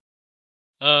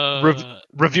 Uh,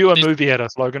 Review a movie at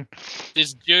us, Logan.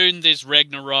 There's Dune, there's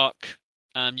Ragnarok.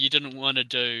 You didn't want to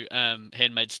do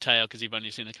Handmaid's Tale because you've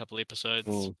only seen a couple episodes.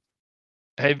 Mm.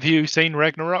 Have you seen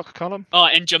Ragnarok, Colin? Oh,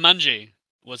 and Jumanji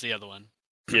was the other one.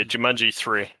 Yeah, Jumanji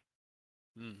 3.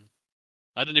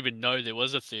 I didn't even know there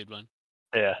was a third one.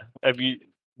 Yeah.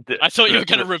 I thought you were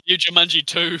going to review Jumanji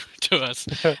 2 to us,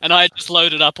 and I just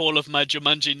loaded up all of my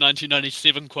Jumanji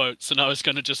 1997 quotes, and I was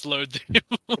going to just load them.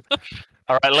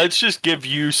 All right, let's just give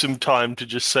you some time to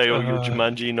just say all your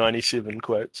Jumanji 97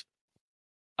 quotes.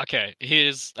 Okay,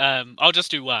 here's... I'll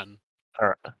just do one. All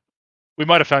right. We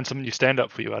might have found some new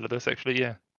stand-up for you out of this, actually,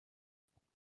 yeah.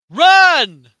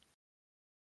 Run!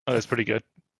 Oh, that's pretty good.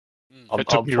 I'm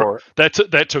for it.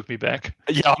 That took me back.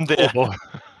 Yeah, I'm there. Oh, boy.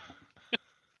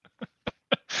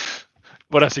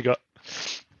 What else you got?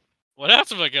 What else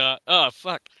have I got? Oh,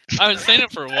 fuck. I haven't seen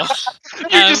it for a while. You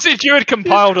just said you had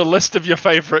compiled a list of your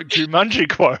favourite Jumanji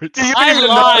quotes. I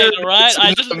lied, alright?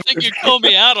 I didn't think you'd call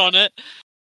me out on it.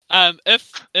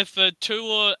 If a 2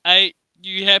 or 8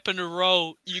 you happen to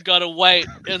roll, you gotta wait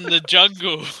in the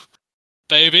jungle,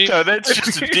 baby. No, that's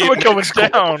just a deal. We're going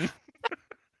down.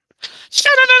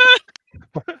 Shut up!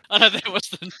 Oh, no, that was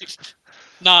the next.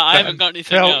 No, I haven't got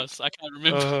anything else. I can't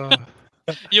remember.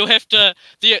 You'll have to.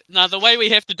 The way we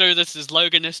have to do this is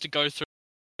Logan has to go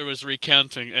through his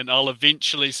recounting, and I'll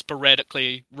eventually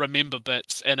sporadically remember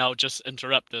bits, and I'll just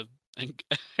interrupt him and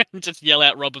just yell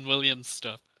out Robin Williams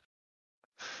stuff.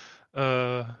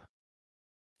 All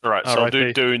right, so I'll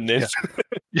do Dune then.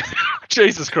 Yeah.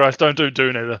 Jesus Christ! Don't do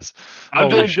Dune at us. I'm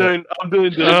doing Dune.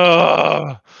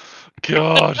 Oh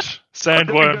God!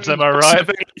 Sandworms, am I right?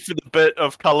 For the bit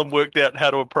of Cullen worked out how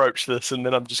to approach this, and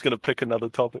then I'm just going to pick another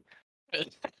topic.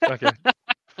 Okay.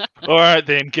 All right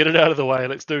then, get it out of the way.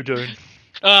 Let's do Dune.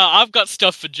 I've got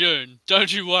stuff for June.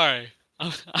 Don't you worry.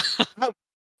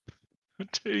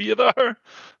 Do you though?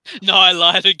 No, I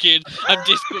lied again. I'm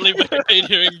desperately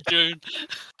Wikipediaing June.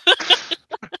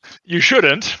 You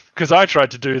shouldn't, because I tried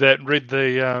to do that and read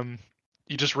the.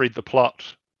 You just read the plot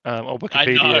on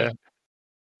Wikipedia.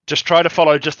 Just try to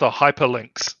follow just the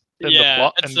hyperlinks in the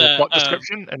plot and the plot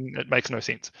description, and it makes no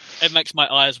sense. It makes my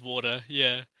eyes water.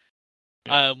 Yeah.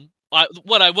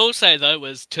 What I will say though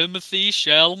is Timothy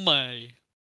Chalamet.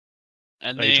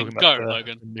 And then go,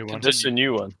 Logan. This is a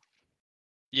new one.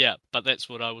 Yeah, but that's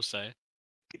what I will say.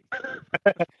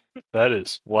 That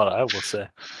is what I will say.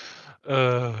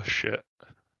 Oh shit!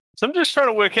 So I'm just trying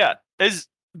to work out: is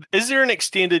there an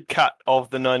extended cut of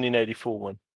the 1984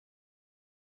 one?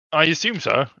 I assume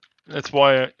so. That's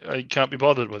why I can't be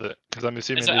bothered with it, because I'm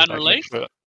assuming is it unreleased? No.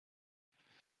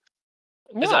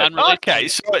 Okay,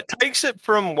 so it takes it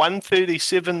from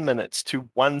 137 minutes to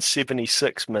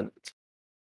 176 minutes.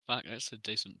 Fuck, that's a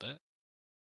decent bit.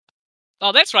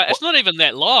 Oh, that's right. It's not even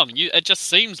that long. It just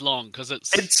seems long because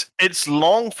it's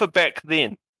long for back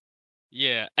then.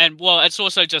 Yeah, and well, it's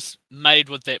also just made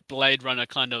with that Blade Runner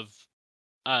kind of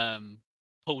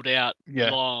pulled out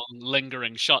long,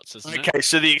 lingering shots, isn't it? Okay,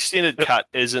 so the extended cut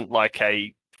isn't like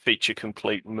a feature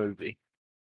complete movie.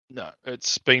 No,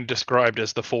 it's been described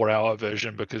as the 4-hour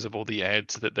version because of all the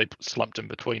ads that they slumped in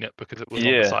between it because it was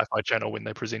on the Sci-Fi Channel when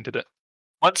they presented it.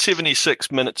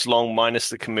 176 minutes long minus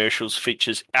the commercials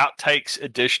features outtakes,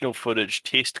 additional footage,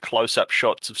 test close-up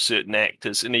shots of certain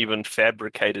actors, and even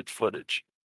fabricated footage.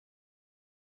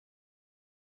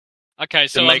 Okay,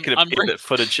 so to make it appear that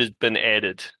footage has been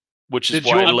added, which is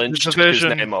why Lynch took his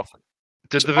name off.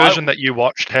 Did the version that you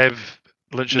watched have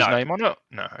Lynch's name on it?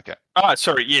 No, okay. Oh,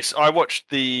 sorry, yes, I watched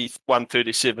the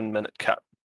 137-minute cut.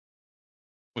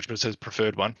 Which was his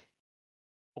preferred one.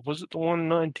 Or was it the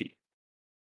 190?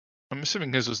 I'm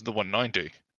assuming his was the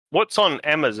 190. What's on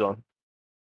Amazon?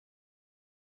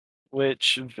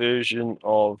 Which version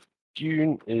of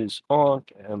Dune is on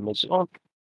Amazon?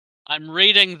 I'm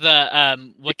reading the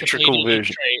Wikipedia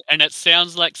entry, and it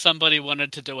sounds like somebody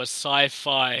wanted to do a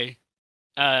sci-fi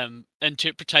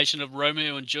interpretation of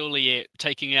Romeo and Juliet,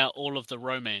 taking out all of the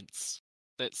romance.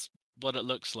 That's what it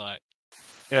looks like.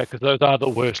 Yeah, because those are the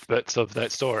worst bits of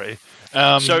that story.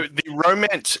 So the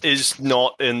romance is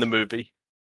not in the movie.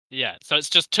 Yeah, so it's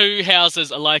just two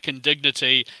houses alike in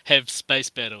dignity have space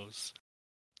battles.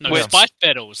 No, spice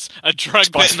battles. A drug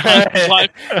that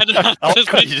life and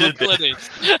enhances abilities.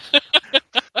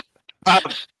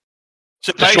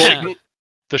 So basically,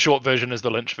 the short version is the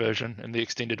Lynch version, and the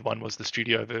extended one was the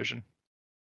studio version.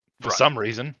 For some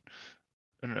reason.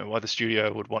 I don't know why the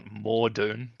studio would want more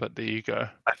Dune, but there you go.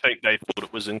 I think they thought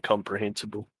it was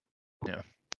incomprehensible. Yeah.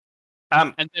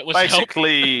 And it was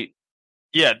basically,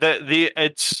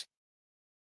 it's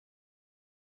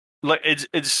like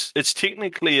it's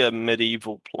technically a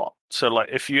medieval plot. So like,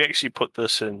 if you actually put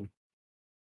this in,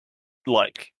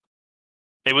 like,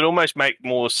 it would almost make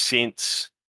more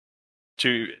sense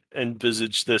to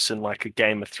envisage this in like a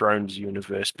Game of Thrones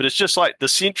universe. But it's just like the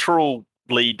central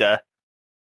leader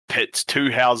pits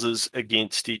two houses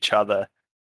against each other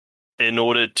in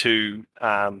order to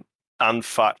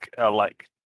unfuck like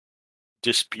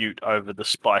dispute over the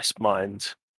spice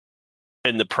mines,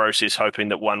 in the process hoping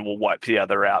that one will wipe the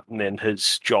other out, and then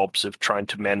his jobs of trying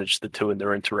to manage the two and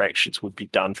their interactions would be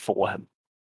done for him.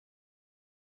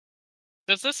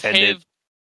 Does this And have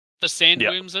the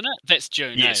sandworms in it? That's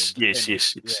June. Yes, eh? yes.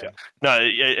 Yeah. No,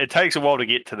 it takes a while to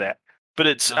get to that, but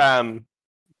it's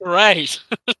Great.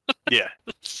 yeah.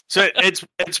 So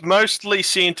it's mostly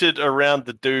centered around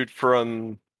the dude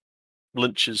from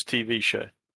Lynch's TV show.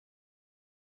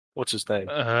 What's his name?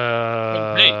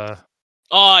 Oh,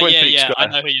 Twin yeah, Peaks yeah. I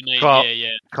guy. know who you mean. Carl- Yeah.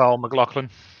 Carl McLaughlin.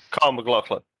 Kyle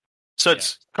MacLachlan. So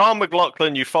it's Kyle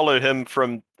MacLachlan. You follow him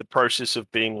from the process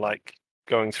of being like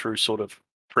going through sort of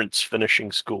Prince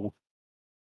finishing school,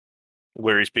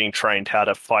 where he's being trained how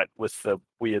to fight with the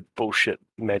weird bullshit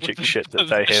magic shit that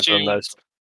they have on those.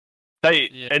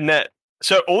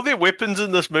 So all their weapons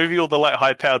in this movie, all the like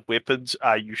high powered weapons,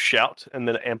 are you shout and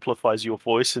then it amplifies your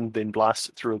voice and then blasts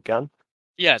it through a gun.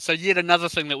 Yeah, so yet another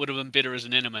thing that would have been better as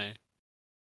an anime.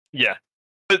 Yeah.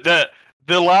 But the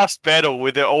last battle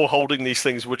where they're all holding these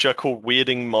things which are called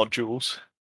weirding modules.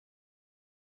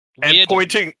 And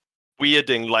pointing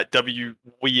weirding like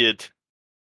weird.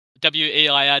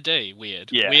 WEIRD,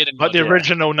 weird. Yeah. Weirding Like the module.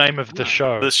 original name of the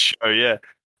show. This show, yeah.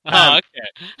 Oh, okay.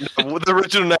 No, the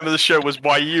original name of the show was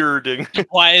Weirding.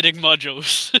 Weirding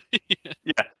modules.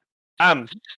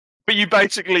 But you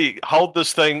basically hold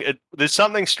this thing. There's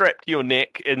something strapped to your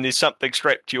neck, and there's something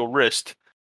strapped to your wrist,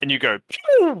 and you go,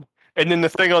 pew! And then the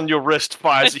thing on your wrist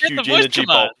fires a huge energy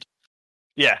bolt.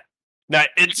 Yeah. No,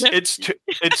 it's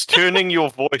turning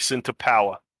your voice into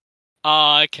power.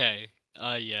 Oh, okay.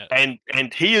 Yeah. And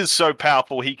he is so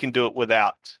powerful he can do it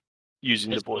without using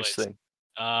the voice thing.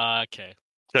 Okay.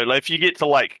 So like, if you get to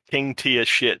like king tier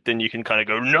shit, then you can kind of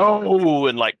go no,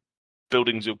 and like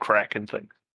buildings will crack and things.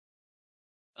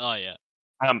 Oh yeah.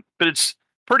 But it's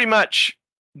pretty much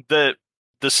the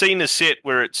scene is set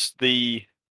where and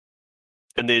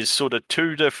there's sort of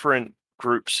two different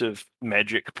groups of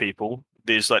magic people.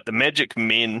 There's like the magic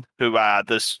men, who are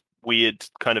this weird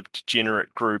kind of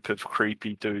degenerate group of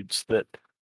creepy dudes that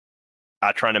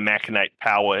are trying to machinate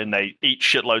power, and they eat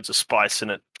shitloads of spice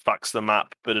and it fucks them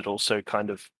up, but it also kind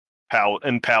of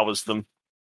empowers them,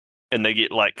 and they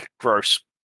get like gross,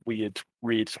 weird,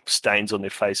 red stains on their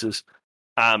faces.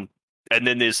 And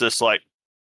then there's this like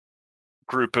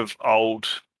group of old,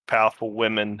 powerful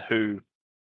women who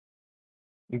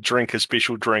drink a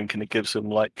special drink, and it gives them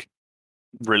like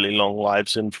really long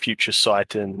lives and future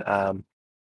sight and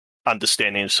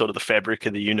understanding of sort of the fabric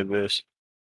of the universe.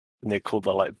 And they're called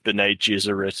the like B'nai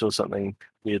Gesserit or something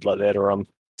weird like that, or I'm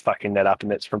fucking that up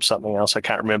and that's from something else I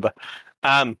can't remember.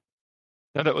 No,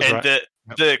 that was and right.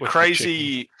 the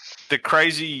crazy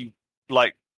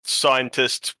like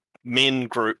scientist men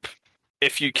group,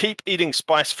 if you keep eating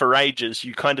spice for ages,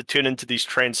 you kind of turn into these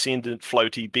transcendent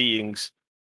floaty beings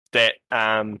that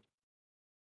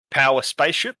power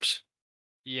spaceships,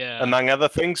 among other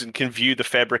things, and can view the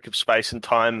fabric of space and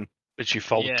time. But you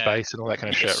fold space and all that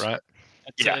kind of shit, right?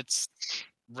 It's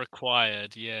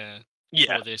required, Yeah,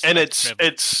 and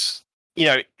it's you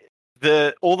know,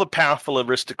 all the powerful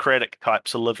aristocratic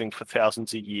types are living for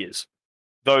thousands of years.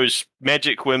 Those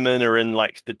magic women are in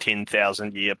like the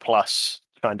 10,000 year plus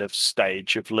kind of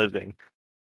stage of living,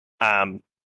 and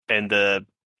the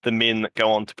men that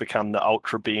go on to become the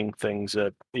ultra being things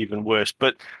are even worse.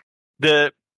 But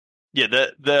the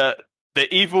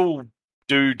evil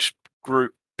dude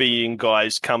group being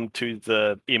guys come to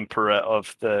the emperor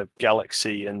of the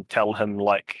galaxy and tell him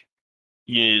like,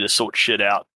 you need to sort shit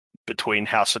out between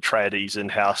House Atreides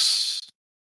and House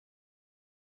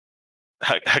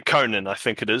Harkonnen, I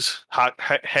think it is.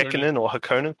 Harkonnen or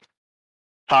Harkonnen?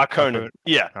 Harkonnen.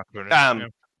 Yeah.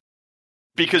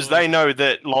 Because they know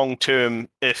that long term,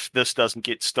 if this doesn't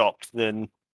get stopped, then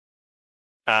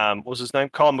what's his name?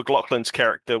 Kyle MacLachlan's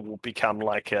character will become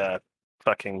like a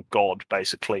fucking god,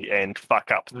 basically, and fuck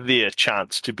up their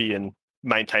chance to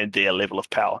maintain their level of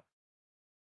power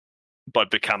by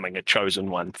becoming a chosen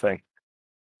one thing.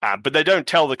 But they don't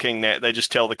tell the king that. They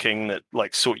just tell the king that,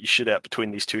 like, sort your shit out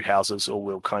between these two houses, or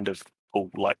we'll kind of pull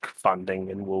like funding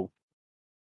and we'll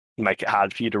make it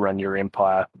hard for you to run your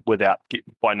empire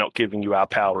by not giving you our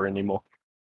power anymore.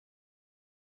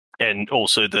 And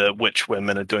also the witch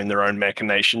women are doing their own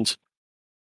machinations.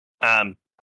 The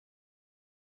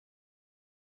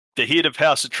head of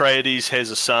House Atreides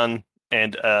has a son,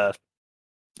 and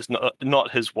it's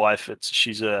not his wife.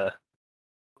 She's a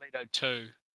Leto too.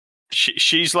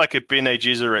 She's like a Bene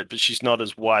Gesserit, but she's not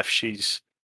his wife. She's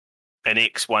an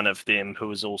ex one of them who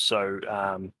is also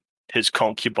his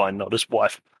concubine, not his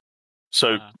wife.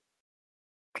 So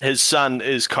his son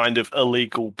is kind of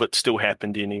illegal, but still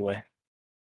happened anyway.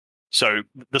 So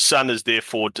the son is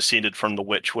therefore descended from the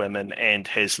witch women and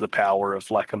has the power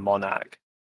of like a monarch.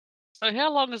 So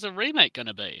how long is a remake going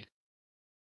to be?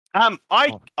 I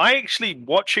actually,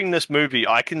 watching this movie,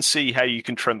 I can see how you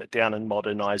can trim it down and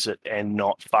modernize it and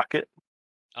not fuck it.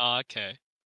 Oh, okay.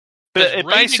 But 'Cause it reading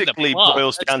the basically plot,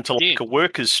 boils that's down to like dense. a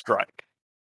workers' strike.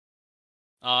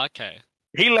 Oh, okay.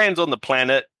 He lands on the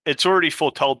planet. It's already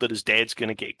foretold that his dad's going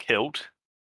to get killed.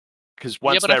 Because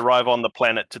once but they I- arrive on the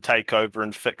planet to take over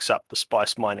and fix up the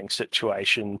spice mining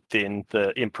situation, then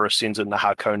the Emperor sends in the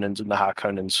Harkonnens, and the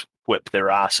Harkonnens whip their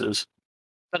asses.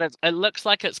 But it looks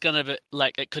like it's going to be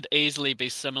like it could easily be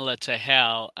similar to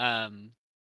how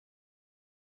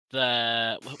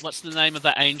what's the name of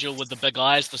the angel with the big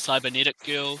eyes, the cybernetic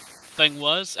girl thing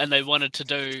was, and they wanted to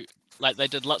do like they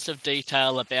did lots of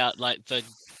detail about like the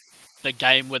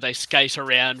game where they skate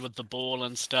around with the ball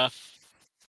and stuff.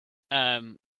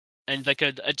 And they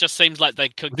could. It just seems like they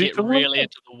could What are you get talking really about?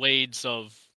 into the weeds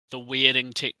of the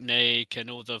weirding technique and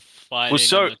all the fighting. Well,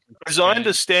 so and the as I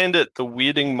understand it, the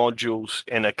weirding modules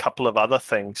and a couple of other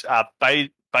things are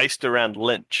based around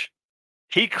Lynch.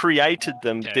 He created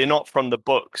them. Okay. They're not from the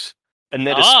books, and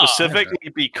that is Ah. specifically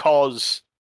because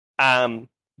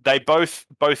they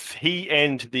both he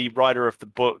and the writer of the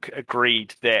book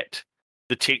agreed that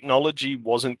the technology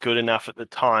wasn't good enough at the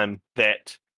time.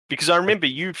 That because I remember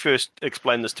you first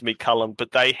explained this to me, Cullen,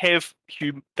 but they have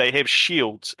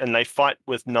shields and they fight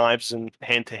with knives and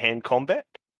hand-to-hand combat.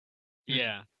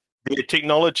 Yeah. Their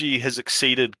technology has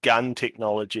exceeded gun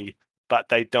technology, but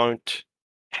they don't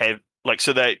have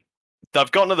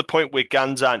they've gotten to the point where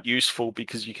guns aren't useful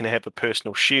because you can have a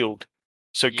personal shield.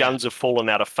 So Yeah. guns have fallen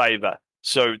out of favor.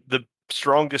 So the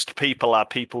strongest people are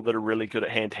people that are really good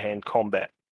at hand-to-hand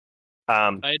combat.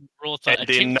 And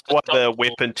then no other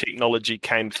weapon technology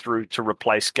came through to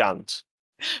replace guns.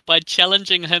 By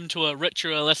challenging him to a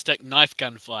ritualistic knife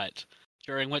gun fight,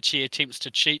 during which he attempts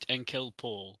to cheat and kill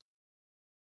Paul.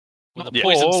 With a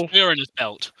poison spear in his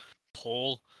belt.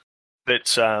 Paul.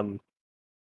 That's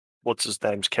what's his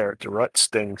name's character, right?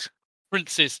 Stings.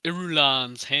 Princess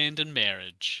Irulan's hand in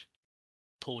marriage.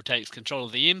 Paul takes control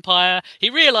of the Empire.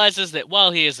 He realizes that while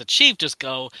he has achieved his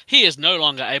goal, he is no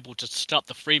longer able to stop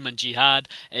the Freeman Jihad,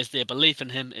 as their belief in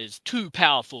him is too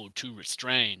powerful to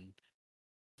restrain.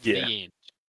 Yeah. The end.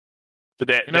 But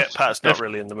that part's not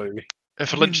really in the movie.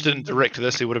 If Lynch didn't direct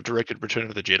this, he would have directed Return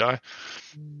of the Jedi.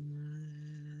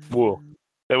 Whoa,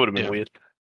 that would have been weird.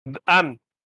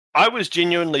 I was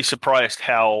genuinely surprised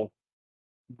how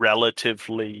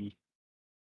relatively,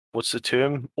 what's the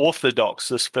term, orthodox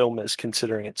this film is,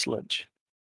 considering it's Lynch.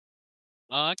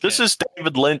 Okay. This is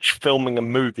David Lynch filming a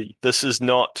movie. This is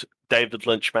not David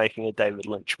Lynch making a David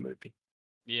Lynch movie.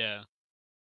 Yeah.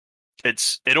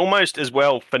 It almost, as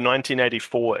well, for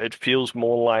 1984, it feels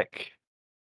more like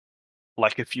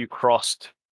if you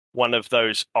crossed one of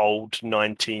those old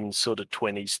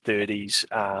 20s,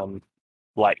 30s,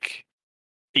 like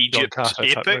Egypt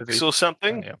epics or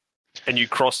something, and you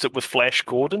crossed it with Flash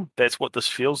Gordon. That's what this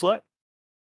feels like.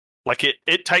 Like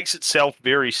it takes itself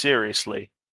very seriously.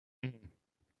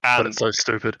 But it's so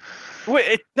stupid. Well,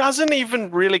 it doesn't even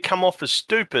really come off as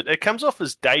stupid. It comes off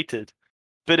as dated,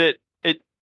 but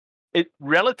it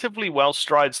relatively well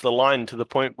strides the line to the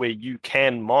point where you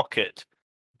can mock it,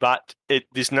 but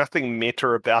there's nothing meta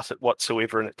about it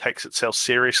whatsoever, and it takes itself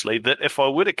seriously. That if I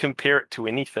were to compare it to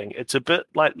anything, it's a bit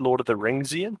like Lord of the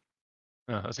Rings, Ian.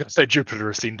 I was going to say Jupiter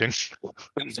Ascending.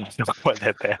 It's not quite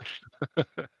that bad.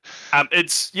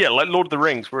 It's like Lord of the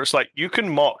Rings, where it's like you can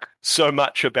mock so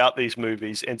much about these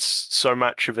movies, and so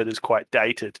much of it is quite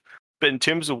dated. But in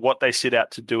terms of what they set out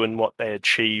to do and what they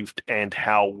achieved and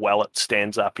how well it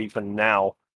stands up even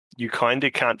now, you kind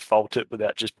of can't fault it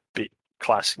without just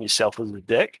classing yourself as a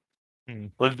dick.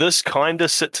 Well, this kind of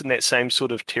sits in that same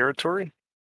sort of territory.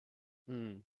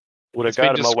 Would I go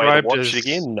out of my way to watch it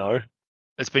again? No.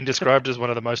 It's been described as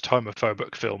one of the most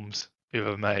homophobic films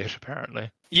ever made, apparently.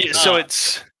 Yeah, so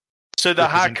the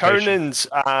Harkonnens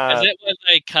are... Is that where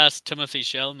they cast Timothée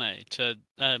Chalamet to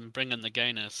bring in the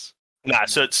gayness? No,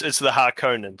 so it's the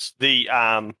Harkonnens. The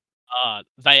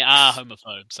they are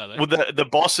homophobes, are they? Well, the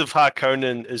boss of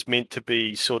Harkonnen is meant to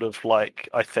be sort of like,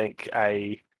 I think,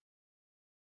 a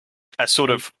sort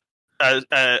of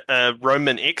a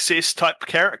Roman excess type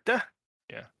character.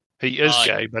 Yeah, he is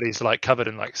gay, but he's like covered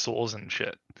in like sores and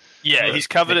shit. Yeah, So he's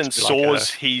covered in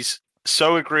sores. Like He's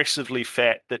so aggressively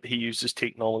fat that he uses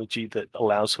technology that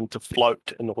allows him to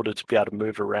float in order to be able to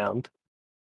move around.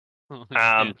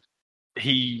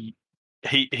 He's,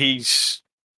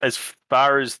 as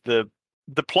far as the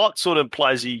plot sort of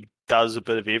implies, he does a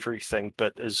bit of everything,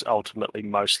 but is ultimately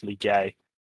mostly gay.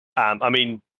 I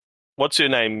mean, what's her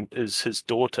name is his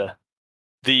daughter,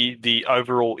 the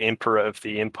overall emperor of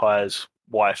the empire's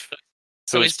wife,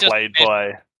 So who he's is just played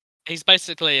by. he's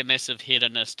basically a massive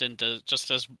hedonist and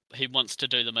just as he wants to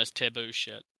do the most taboo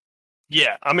shit.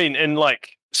 Yeah, I mean, and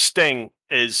like Sting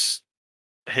is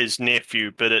his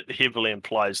nephew, but it heavily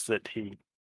implies that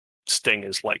Sting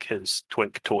is like his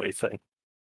twink toy thing.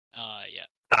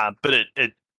 Yeah. But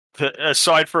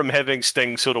aside from having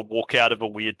Sting sort of walk out of a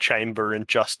weird chamber in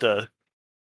just a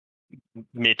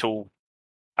metal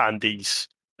undies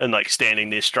and like standing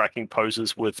there striking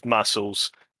poses with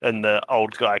muscles, and the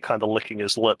old guy kind of licking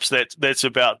his lips, that's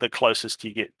about the closest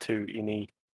you get to any.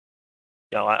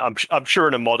 You know, I'm sure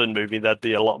in a modern movie that'd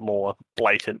be a lot more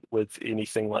blatant with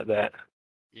anything like that.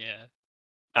 Yeah.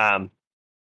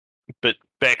 But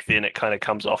back then it kind of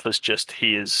comes off as just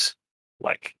he's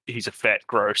a fat,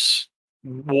 gross,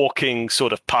 walking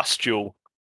sort of pustule,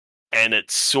 and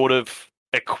it sort of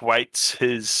equates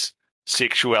his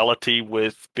sexuality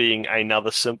with being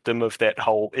another symptom of that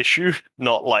whole issue,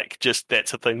 not like just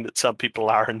that's a thing that some people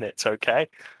are and that's okay.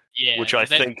 Yeah. Which I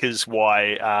think is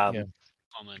why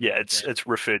it's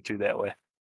referred to that way.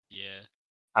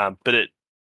 Yeah. But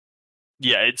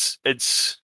it's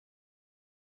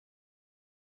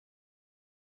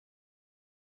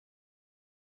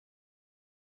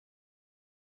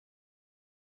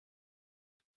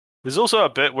there's also a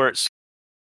bit where it's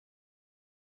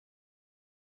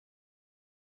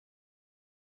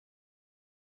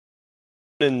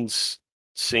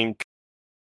seem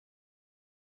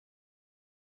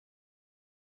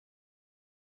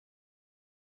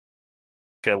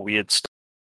a weird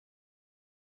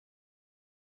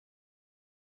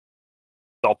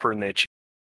stopper in their chest,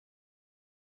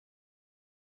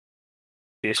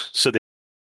 so their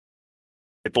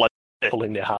blood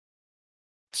pulling their heart,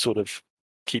 sort of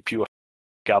keep you a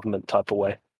government type of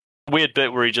way. Weird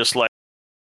bit where he just like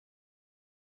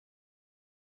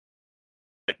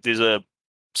there's a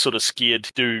sort of scared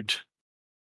dude.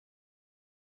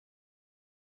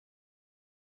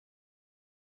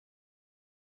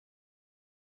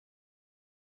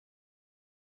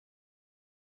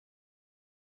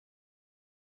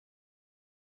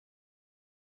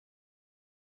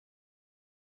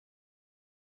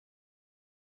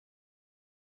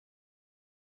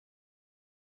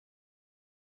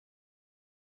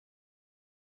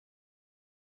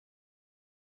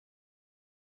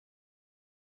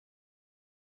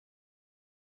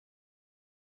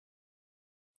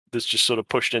 That's just sort of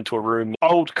pushed into a room.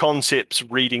 Old concepts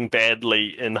reading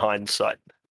badly in hindsight.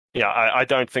 Yeah, I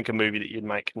don't think a movie that you'd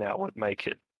make now would make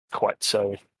it quite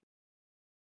so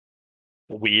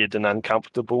weird and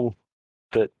uncomfortable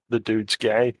that the dude's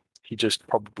gay. He just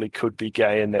probably could be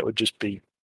gay, and that would just be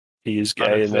he is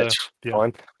gay, and that's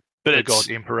fine. But the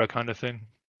God Emperor kind of thing.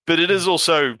 But it is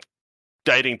also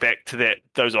dating back to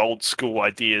those old school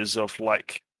ideas of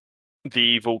like the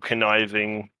evil,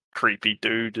 conniving, creepy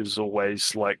dude is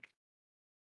always like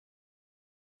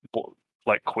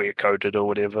queer coded or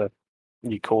whatever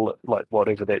you call it, like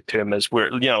whatever that term is, where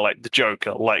like the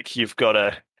Joker, like you've got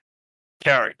a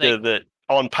character that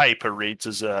on paper reads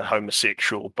as a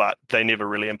homosexual, but they never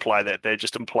really imply that. They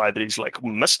just imply that he's like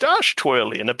mustache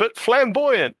twirly and a bit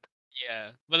flamboyant.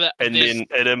 Yeah, and then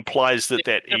it implies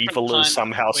that evil is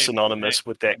somehow synonymous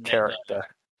with that character.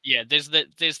 Yeah, there's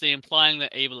the implying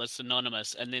that evil is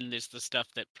synonymous, and then there's the stuff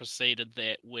that preceded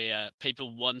that where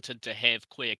people wanted to have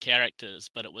queer characters,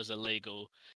 but it was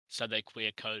illegal, so they queer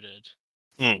coded.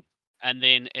 And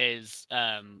then as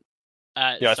I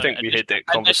think we had that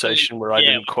conversation where I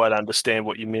didn't quite understand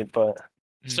what you meant by it.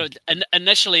 So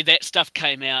initially that stuff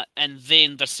came out, and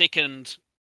then the second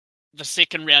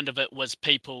round of it was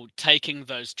people taking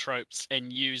those tropes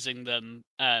and using them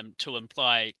to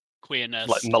imply queerness,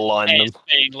 like malign them,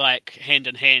 being like hand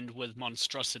in hand with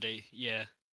monstrosity. Yeah,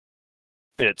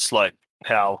 it's like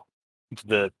how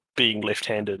the being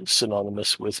left-handed is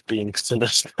synonymous with being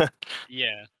sinister.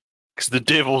 Yeah, because the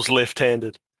devil's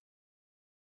left-handed.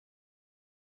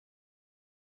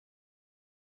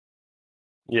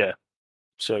 Yeah,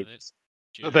 so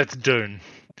that's Dune.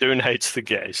 Dune hates the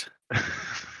gays.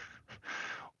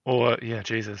 Or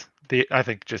Jesus. I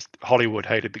think just Hollywood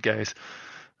hated the gays.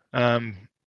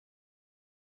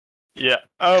 Yeah,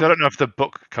 I don't know if the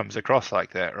book comes across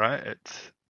like that, right?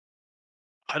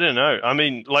 I don't know. I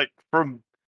mean, like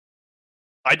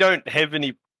I don't have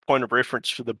any point of reference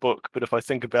for the book, but if I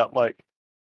think about like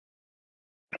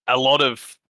a lot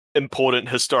of important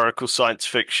historical science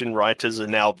fiction writers are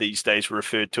now these days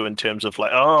referred to in terms of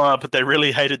like, but they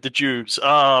really hated the Jews.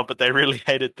 But they really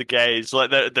hated the gays.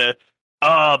 Like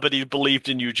but he believed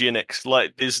in eugenics.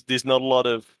 Like there's not a lot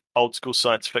of old school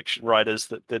science fiction writers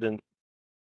that didn't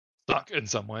stuck in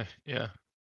some way. Yeah.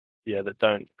 Yeah, that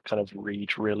don't kind of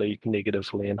read really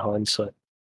negatively in hindsight.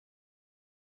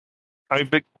 I mean,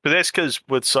 but that's because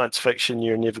with science fiction,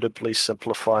 you're inevitably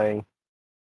simplifying,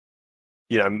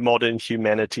 modern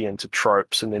humanity into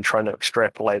tropes and then trying to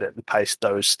extrapolate it and paste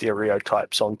those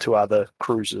stereotypes onto other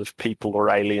crews of people or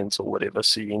aliens or whatever.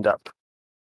 So you end up,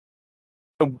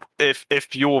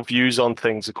 if your views on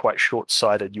things are quite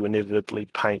short-sighted, you inevitably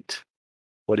paint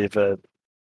whatever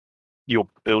you're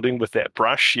building with that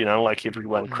brush. Like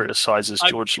everyone criticizes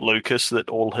George Lucas that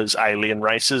all his alien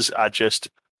races are just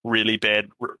really bad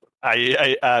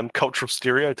cultural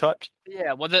stereotypes.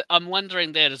 Yeah, well, I'm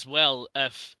wondering that as well,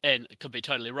 and it could be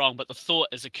totally wrong, but the thought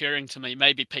is occurring to me,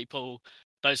 maybe people,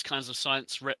 those kinds of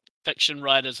science fiction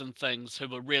writers and things who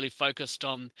were really focused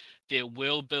on their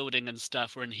world building and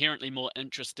stuff were inherently more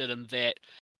interested in that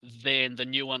than the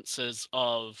nuances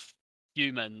of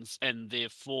humans, and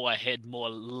therefore had more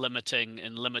limiting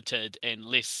and limited and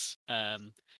less,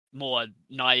 more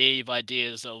naive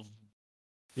ideas of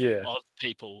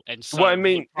people, and so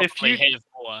if you have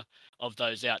more of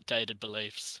those outdated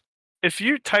beliefs. If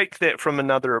you take that from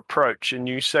another approach and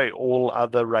you say all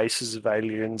other races of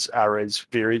aliens are as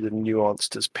varied and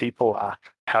nuanced as people are,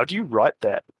 how do you write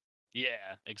that?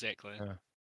 Yeah, exactly. Yeah.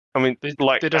 I mean, there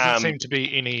doesn't seem to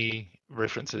be any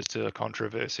references to a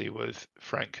controversy with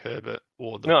Frank Herbert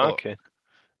or the book. Okay.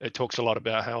 It talks a lot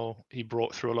about how he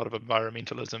brought through a lot of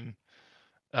environmentalism,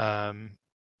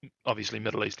 obviously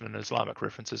Middle Eastern and Islamic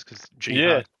references, because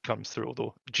jihad comes through all the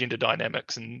gender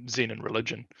dynamics and Zen and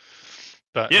religion.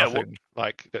 But nothing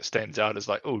like that stands out as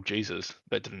like, oh, Jesus,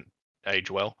 that didn't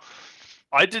age well.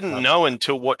 I didn't know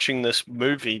until watching this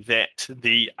movie that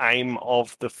the aim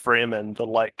of the Fremen, the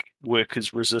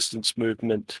workers' resistance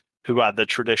movement, who are the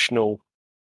traditional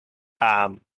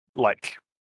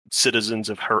citizens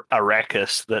of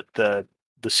Arrakis that the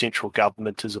central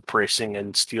government is oppressing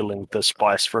and stealing the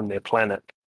spice from their planet.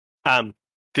 The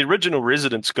original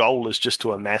residents' goal is just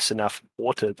to amass enough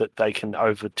water that they can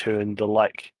overturn the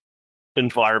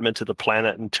environment of the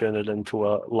planet and turn it into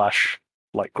a lush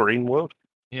green world.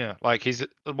 Yeah,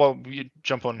 you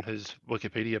jump on his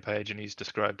Wikipedia page and he's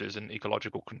described as an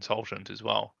ecological consultant as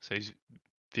well. So he's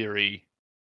very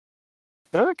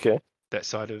that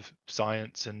side of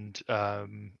science, and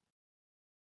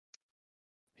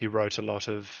he wrote a lot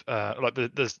of what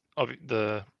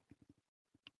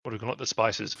do we call it, the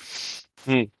spices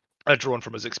are drawn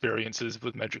from his experiences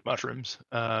with magic mushrooms.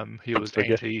 He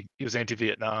was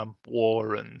anti-Vietnam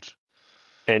War and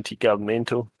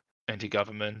anti-government,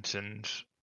 and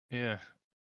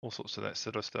all sorts of that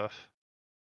sort of stuff.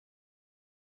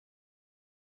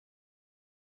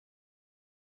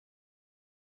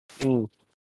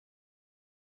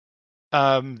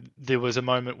 There was a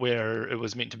moment where it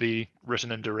was meant to be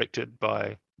written and directed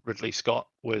by Ridley Scott,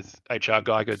 with H.R.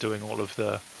 Geiger doing all of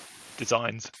the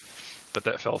designs, but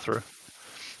that fell through.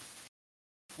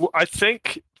 Well, I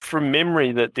think from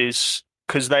memory that there's,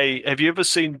 because have you ever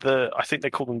seen I think they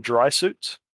call them dry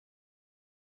suits?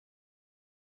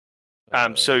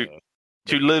 So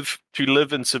to live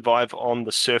and survive on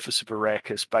the surface of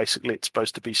Arrakis, basically it's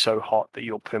supposed to be so hot that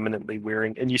you're permanently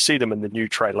wearing, and you see them in the new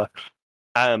trailer,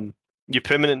 you're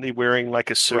permanently wearing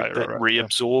a suit that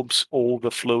reabsorbs all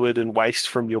the fluid and waste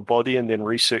from your body and then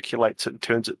recirculates it and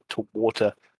turns it to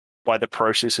water by the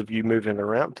process of you moving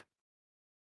around,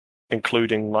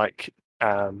 including in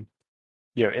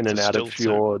and out of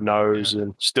your nose,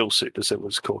 and still suit, as it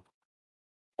was called.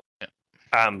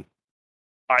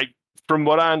 From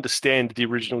what I understand, the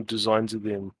original designs of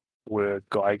them were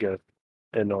Geiger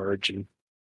in origin,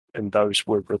 and those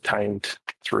were retained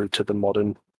through to the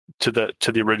modern, to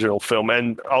the original film,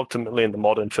 and ultimately in the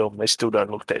modern film, they still don't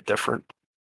look that different.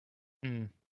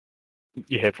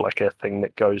 You have a thing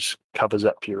that covers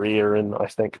up your ear, and I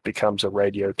think becomes a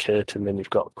radio kit, and then you've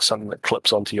got something that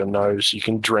clips onto your nose. You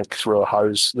can drink through a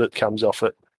hose that comes off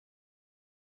it.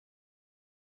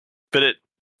 But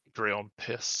very on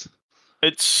piss.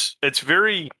 It's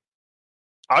very.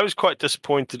 I was quite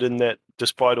disappointed in that,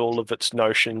 despite all of its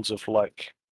notions of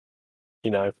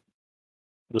the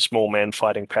small man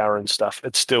fighting power and stuff,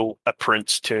 it's still a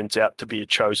prince turns out to be a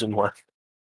chosen one.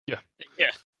 Yeah.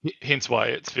 Hence why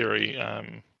it's very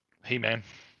He-Man.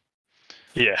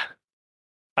 Yeah.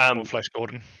 Or Flash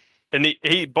Gordon. And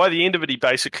he by the end of it, he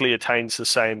basically attains the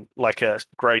same, a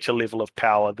greater level of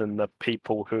power than the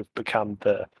people who've become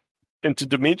the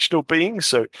interdimensional beings.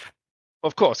 So.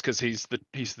 Of course, because he's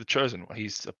the chosen one.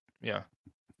 Yeah,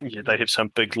 they have some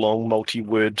big, long,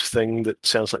 multi-word thing that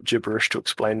sounds like gibberish to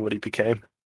explain what he became.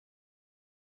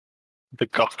 The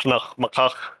Gochnach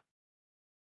Makach.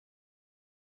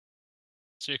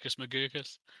 Circus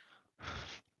Magurkus.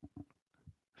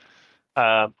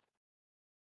 Um,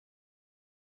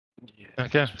 yeah.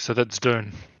 Okay, so that's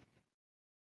Dune.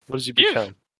 What does he Phew.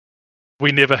 become?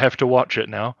 We never have to watch it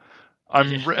now.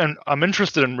 Yeah. And I'm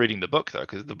interested in reading the book though,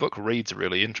 because the book reads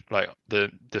really like the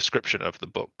description of the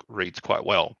book reads quite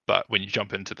well. But when you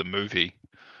jump into the movie,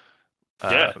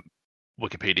 Yeah.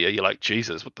 Wikipedia, you're like,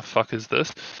 Jesus, what the fuck is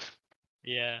this?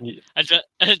 Yeah. Yeah.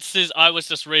 It says I was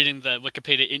just reading the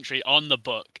Wikipedia entry on the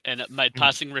book, and it made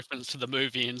passing reference to the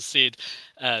movie and said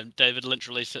David Lynch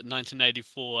released it in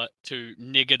 1984 to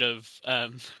negative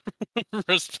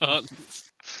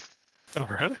response. Oh,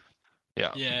 really?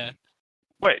 Yeah. Yeah.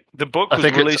 Wait, the book I was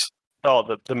think it's- released. Oh,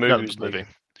 the movie No, was the movie.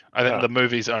 negative. I think Oh. the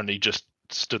movie's only just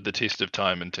stood the test of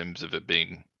time in terms of it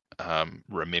being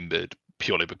remembered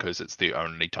purely because it's the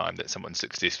only time that someone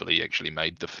successfully actually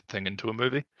made the thing into a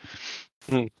movie.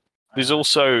 There's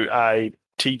also a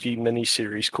TV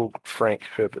miniseries called Frank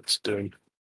Herbert's Dune,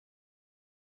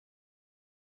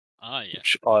 Oh yeah.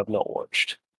 which I have not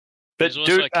watched. But There's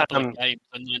also Dune, a couple of games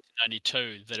in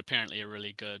 1992 that apparently are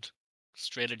really good,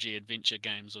 strategy adventure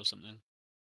games or something.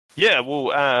 yeah,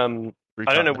 well, I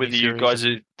don't know whether you guys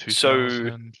are. So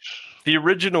 2000. the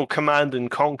original Command and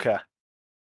Conquer.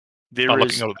 There is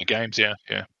Looking at all the games, yeah.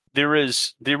 there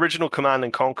is the original Command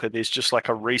and Conquer. There's just like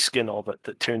a reskin of it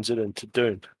that turns it into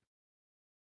Dune.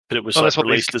 But it was that's what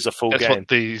released as a full That's game.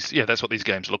 what these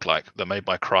games look like. They're made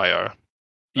by Cryo.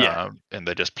 Yeah. And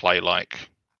they just play like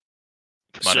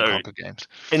Command and Conquer games.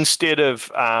 Instead of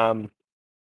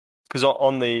because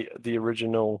on the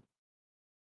original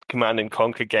Command and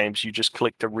Conquer games, you just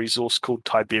collect a resource called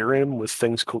Tiberium with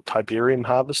things called Tiberium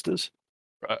harvesters.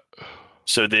 Right.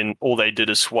 So then all they did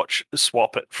is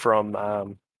swap it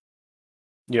from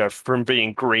from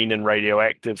being green and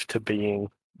radioactive to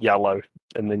being yellow,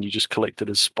 and then you just collect it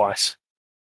as spice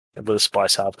with a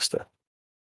spice harvester.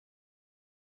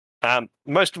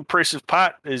 Most impressive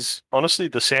part is honestly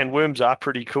the sandworms are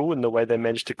pretty cool in the way they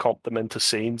managed to comp them into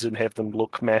scenes and have them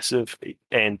look massive,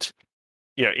 and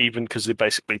even because they're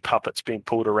basically puppets being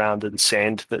pulled around in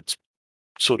sand that's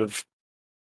sort of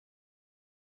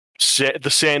the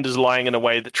sand is lying in a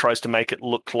way that tries to make it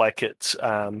look like it's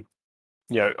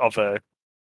of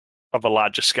a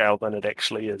larger scale than it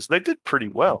actually is. They did pretty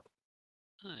well.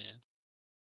 Oh yeah.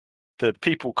 The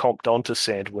people comped onto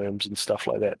sandworms and stuff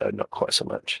like that, though not quite so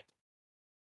much.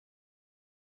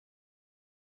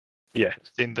 Yeah.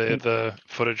 Then the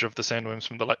footage of the sandworms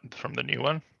from the new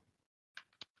one.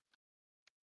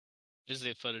 Is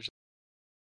there footage?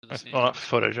 Of the Well, not sandworms?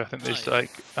 footage. I think there's yeah.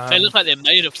 like They look like they're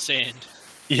made of sand.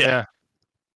 yeah.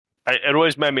 It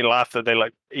always made me laugh that they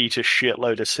eat a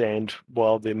shitload of sand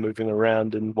while they're moving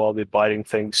around and while they're biting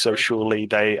things. So surely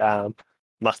they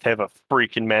must have a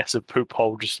freaking massive poop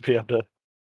hole just to be able to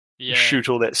Yeah. shoot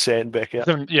all that sand back out.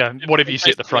 So, yeah, whatever you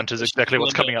see at the front is exactly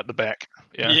what's coming out the back.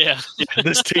 Yeah. Yeah.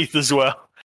 There's teeth as well.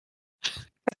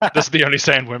 This is the only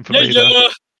sandworm for me. Though. Yeah.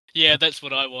 Yeah, that's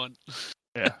what I want.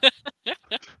 Yeah.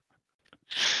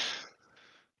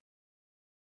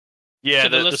 Yeah, To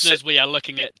the listeners, we are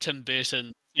looking at Tim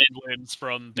Burton sandworms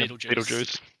from Beetlejuice.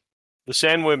 Beetlejuice. the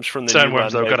sandworms from the new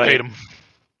Sandworms, one, though, gotta hate them.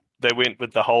 they went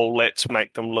with the whole let's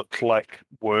make them look like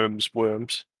worms.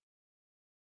 Like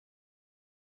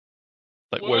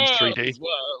Worms Whoa, 3D.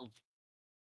 whoa.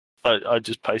 I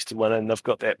just pasted one in. They've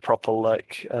got that proper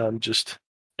just.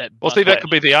 That Well, see, that butt- could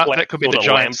be the that could be the sort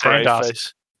of giant lamprey sand ass.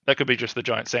 face. That could be just the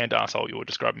giant sand asshole you were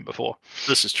describing before.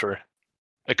 This is true.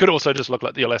 It could also just look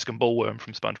like the Alaskan bullworm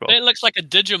from SpongeBob. That looks like a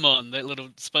Digimon, that little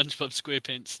SpongeBob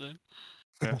SquarePants thing.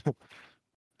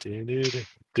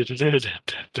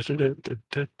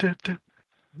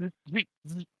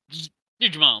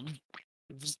 Digimon.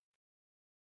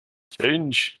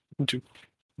 Change into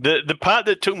the part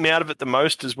that took me out of it the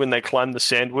most is when they climbed the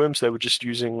sandworms. They were just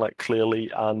using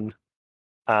clearly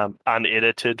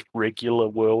unedited regular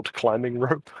world climbing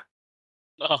rope.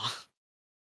 Oh.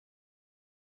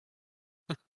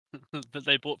 That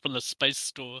they bought from the space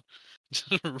store.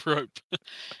 Rope.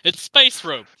 It's space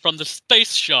rope from the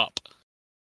space shop.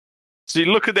 So you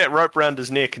look at that rope around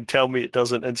his neck and tell me it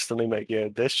doesn't instantly make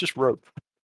that's just rope.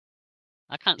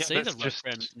 I can't Yeah, see the that's rope just-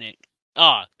 around his neck.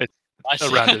 Oh, It's I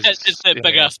see. around his- It's that yeah,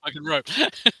 big yeah. ass fucking rope.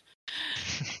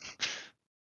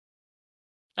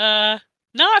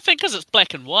 No, I think because it's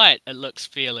black and white, it looks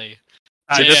fairly.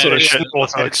 See, this sort of yeah. shit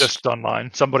also It's- exists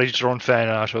online. Somebody's drawn fan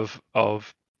art of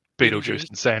Beetlejuice Beetlejuice.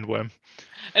 and Sandworm.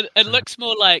 It looks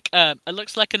more like it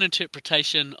looks like an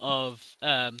interpretation of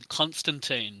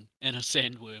Constantine and a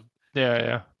sandworm.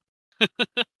 Yeah,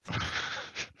 yeah.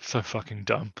 So fucking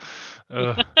dumb.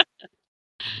 Ugh.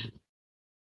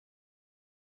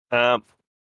 All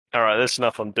right, that's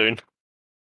enough on Dune.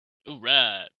 All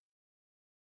right.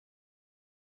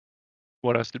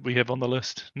 What else did we have on the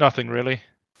list? Nothing really.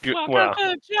 Welcome Well, to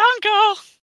the jungle.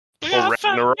 We Or have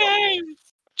fun Ragnarok. games.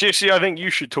 Jesse, I think you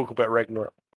should talk about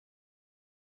Ragnarok.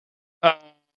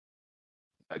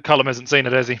 Cullum hasn't seen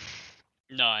it, has he?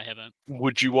 No, I haven't.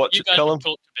 Would you watch You it, guys Callum? have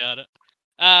talked about it.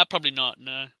 Probably not.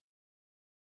 No.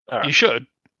 Alright. You should.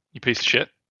 You piece of shit.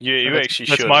 Yeah, you That's- actually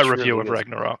That's should. my It's review really of good.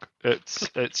 Ragnarok.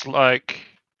 It's like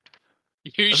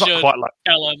You it's should, not quite like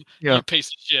Callum. Yeah. You piece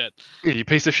of shit. yeah, you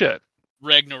piece of shit.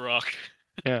 Ragnarok.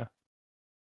 Yeah.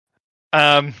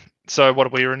 So what are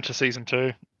we into season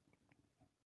 2?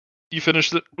 You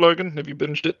finished it, Logan? Have you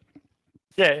binged it?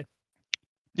 Yeah.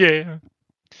 Yeah.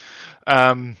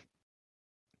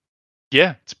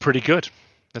 Yeah, it's pretty good.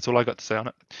 That's all I got to say on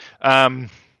it.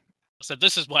 So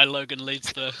this is why Logan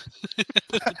leads the.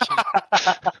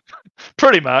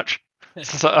 Pretty much.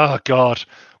 It's like, oh god,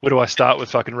 where do I start with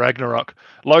fucking Ragnarok?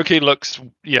 Loki looks,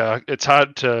 yeah, it's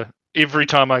hard to. Every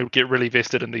time I get really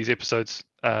vested in these episodes,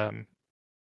 the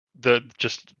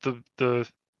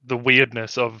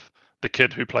weirdness of the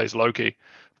kid who plays Loki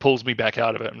pulls me back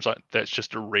out of it. I'm just like, that's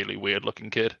just a really weird looking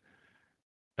kid.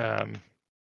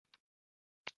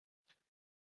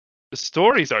 The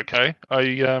story's okay.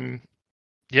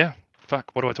 Yeah, fuck.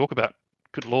 What do I talk about?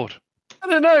 Good lord. I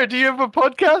don't know. Do you have a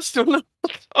podcast or not?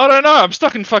 I don't know. I'm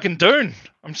stuck in fucking Dune.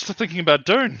 I'm still thinking about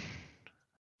Dune.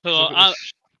 Well,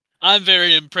 I'm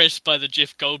very impressed by the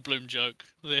Jeff Goldblum joke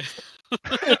there.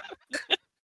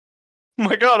 Oh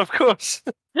my god, of course.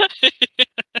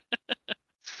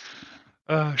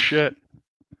 Oh shit.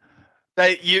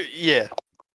 Yeah.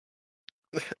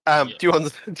 Do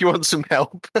you want some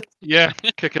help? Yeah,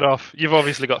 kick it off. You've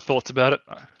obviously got thoughts about it.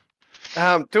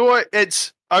 Do I?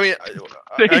 It's. I mean,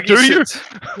 Do guess you? it's-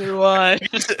 Why?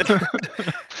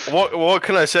 what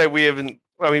can I say? We haven't.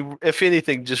 I mean, if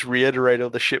anything, just reiterate all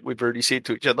the shit we've already said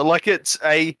to each other. Like it's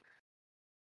a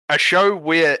show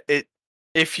where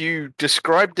if you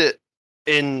described it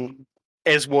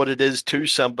as what it is to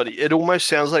somebody, it almost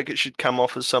sounds like it should come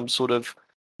off as some sort of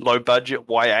low budget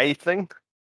YA thing.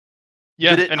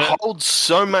 Yeah, But it and holds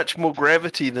so much more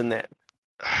gravity than that.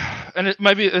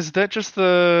 maybe is that just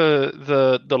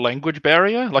the language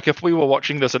barrier? Like, if we were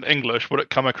watching this in English, would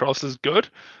it come across as good?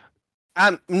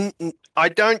 I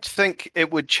don't think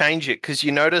it would change it because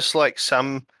you notice, like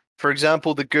for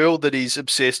example, the girl that he's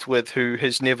obsessed with, who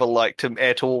has never liked him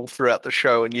at all throughout the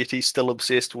show, and yet he's still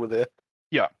obsessed with her,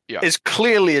 Yeah. is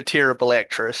clearly a terrible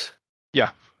actress.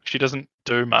 She doesn't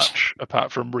do much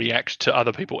apart from react to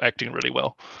other people acting really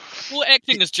well. Well,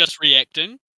 acting is just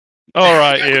reacting. All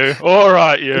right, you. All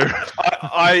right, you.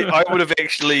 I would have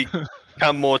actually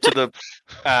come more to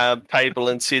the table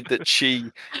and said that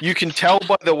you can tell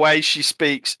by the way she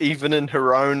speaks, even in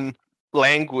her own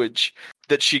language,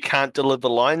 that she can't deliver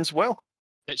lines well.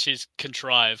 That she's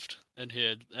contrived in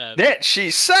her. That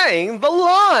she's saying the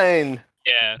line.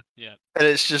 Yeah. And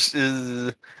it's just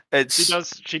it's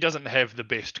She doesn't have the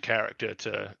best character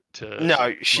to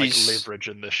no, she's leverage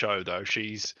in the show though.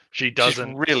 She she's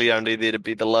doesn't. really only there to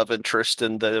be the love interest,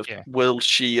 and will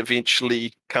she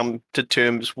eventually come to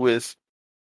terms with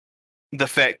the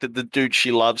fact that the dude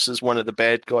she loves is one of the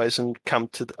bad guys and come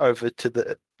over to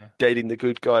the dating the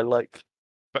good guy? Like,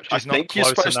 But I she's not think you're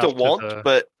close supposed to enough want,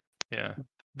 but yeah.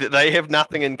 they have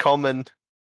nothing in common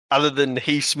other than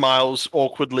he smiles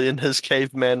awkwardly in his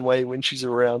caveman way when she's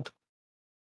around.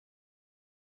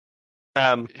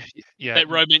 Yeah. That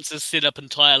romance is set up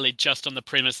entirely just on the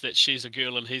premise that she's a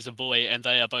girl and he's a boy, and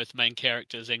they are both main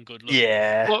characters and good looking.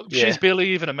 Yeah. Well, yeah. she's barely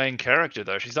even a main character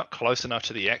though. She's not close enough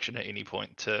to the action at any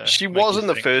point to. She make was you in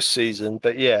the think- first season,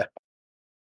 but yeah.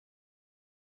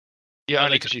 Yeah, Well,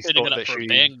 only they because she could setting thought it up that for she. a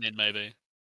bang then maybe.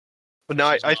 But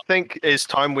no, She's I not. think as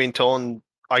time went on,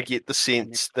 I get the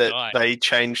sense that Right. they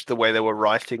changed the way they were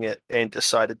writing it and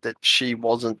decided that she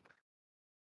wasn't.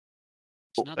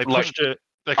 It's not They the like- pushed her.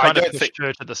 They I kind of don't pushed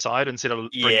her to the side instead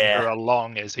of bringing Yeah. her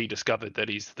along as he discovered that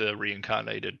he's the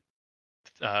reincarnation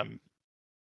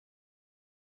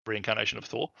of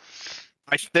Thor.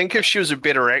 I think if she was a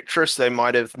better actress, they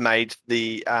might have made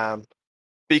the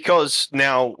because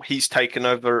now he's taken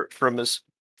over from his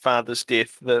father's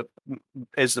death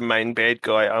as the main bad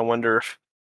guy. I wonder if,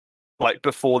 like,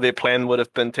 before their plan would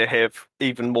have been to have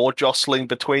even more jostling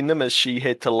between them, as she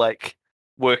had to like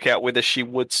work out whether she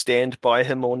would stand by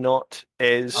him or not.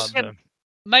 As Yeah.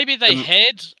 Maybe they Um,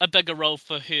 had a bigger role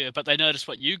for her, but they noticed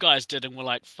what you guys did and were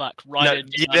like, "Fuck, no, right."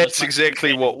 yeah, that's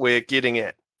exactly what we're getting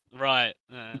at. Right.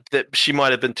 That she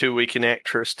might have been too weak an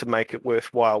actress to make it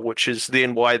worthwhile, which is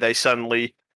then why they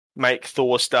suddenly make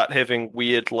Thor start having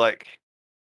weird, like,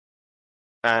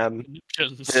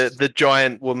 Connections. the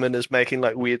giant woman is making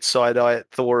like weird side eye at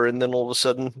Thor, and then all of a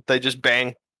sudden they just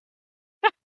bang.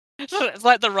 It's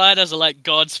like the writers are like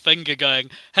God's finger going,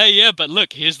 "Hey, yeah, but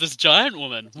look, here's this giant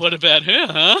woman. What about her,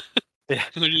 huh? Yeah.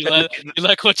 you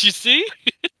like what you see?"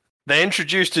 They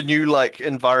introduced a new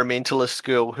environmentalist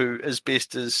girl who, as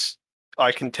best as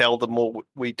I can tell, the more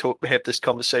we have this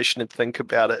conversation and think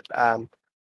about it,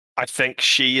 I think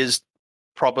she is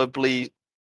probably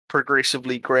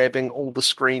progressively grabbing all the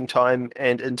screen time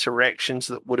and interactions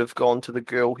that would have gone to the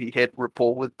girl he had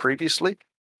rapport with previously.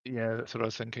 Yeah, that's what I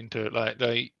was thinking too.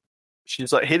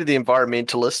 She's like head of the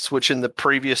environmentalists, which in the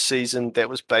previous season that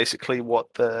was basically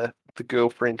what the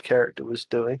girlfriend character was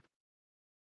doing.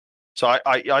 So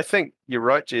I think you're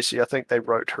right, Jesse. I think they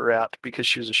wrote her out because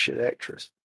she was a shit actress.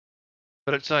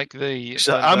 But it's like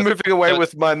I'm moving away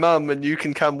with my mum, and you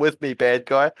can come with me, bad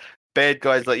guy. Bad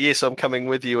guy's like, yes, I'm coming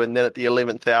with you. And then at the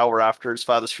 11th hour after his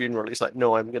father's funeral, he's like,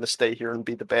 no, I'm going to stay here and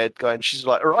be the bad guy. And she's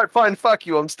like, all right, fine, fuck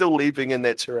you. I'm still leaving. And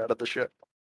that's her out of the show.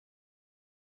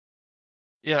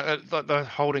 Yeah, they're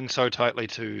holding so tightly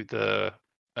to the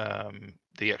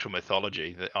actual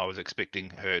mythology that I was expecting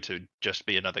her to just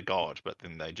be another god, but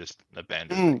then they just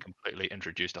abandoned and completely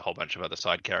introduced a whole bunch of other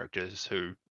side characters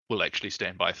who will actually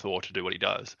stand by Thor to do what he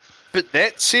does. But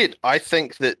that said, I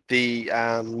think that the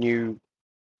new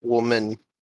woman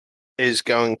is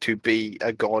going to be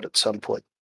a god at some point.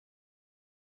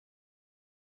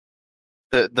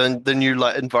 The new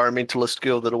environmentalist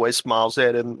girl that always smiles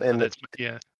at him, and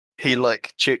he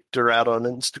checked her out on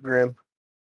Instagram.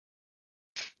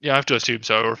 Yeah, I have to assume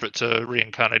so, or if it's a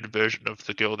reincarnated version of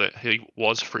the girl that he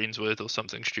was friends with or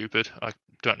something stupid. I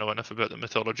don't know enough about the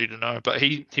mythology to know, but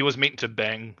he was meant to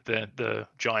bang the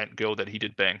giant girl that he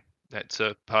did bang. That's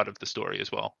a part of the story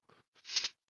as well.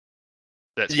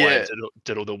 That's why it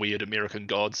did all the weird American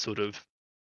Gods sort of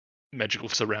magical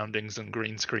surroundings and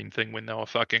green screen thing when they were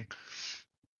fucking.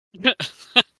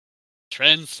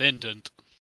 Transcendent.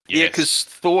 Yes. Yeah, because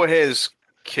Thor has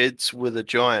kids with a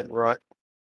giant, right?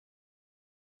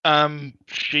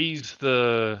 She's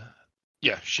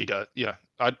she does. Yeah,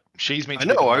 she's meant to.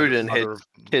 I know Odin had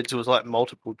kids with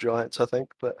multiple giants, I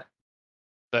think, but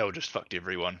they all just fucked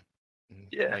everyone.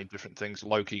 Yeah, made different things.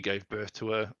 Loki gave birth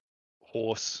to a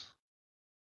horse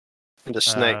and a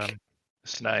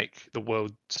snake. The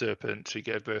world serpent. She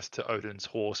gave birth to Odin's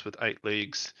horse with 8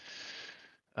 legs.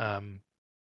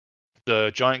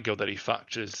 The giant girl that he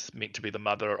fucked is meant to be the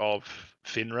mother of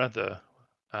Fenrir, the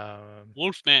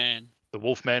Wolfman. The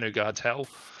Wolfman who guards Hel,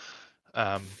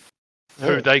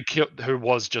 who they killed, who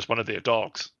was just one of their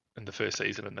dogs in the first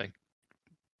season, and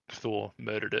Thor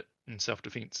murdered it in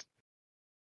self-defense.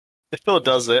 Thor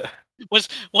does it. Was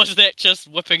that just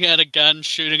whipping out a gun,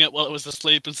 shooting it while it was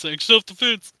asleep, and saying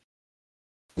self-defense?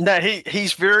 No,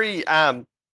 he's very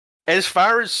as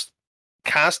far as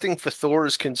casting for Thor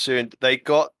is concerned, they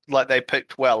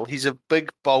picked well. He's a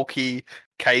big, bulky,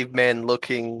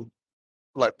 caveman-looking,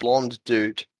 blonde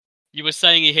dude. You were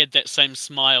saying he had that same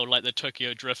smile like the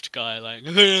Tokyo Drift guy, like,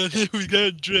 we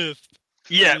got drift.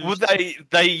 Yeah, well,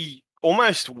 they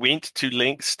almost went to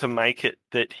lengths to make it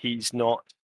that he's not,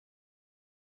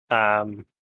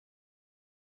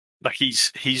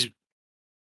 he's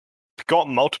got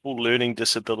multiple learning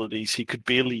disabilities. He could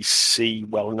barely see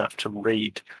well enough to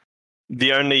read.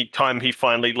 The only time he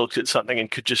finally looked at something and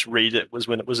could just read it was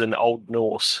when it was in Old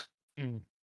Norse.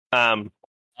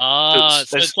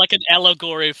 So it's like an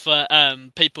allegory for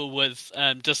people with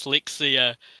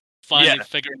dyslexia finally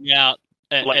figuring out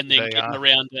and then getting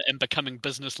around it and becoming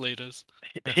business leaders.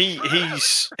 He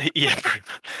was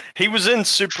in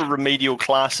super remedial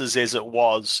classes as it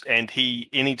was, and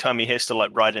anytime he has to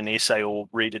write an essay or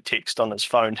read a text on his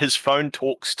phone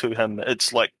talks to him.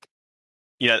 It's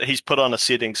he's put on a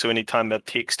setting so anytime a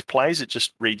text plays, it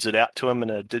just reads it out to him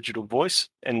in a digital voice.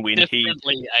 And when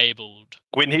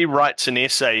when he writes an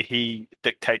essay, he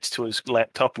dictates to his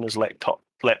laptop, and his laptop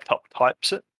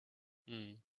types it.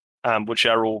 Which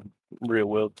are all real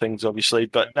world things, obviously.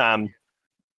 But the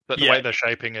way they're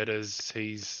shaping it is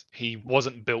he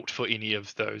wasn't built for any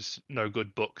of those no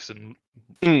good books and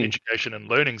education and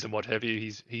learnings and what have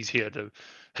you. He's here to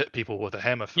hit people with a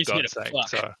hammer, for God's sake.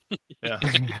 So yeah.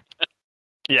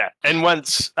 Yeah, and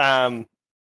once I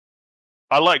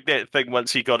like that thing.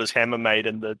 Once he got his hammer made,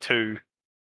 and the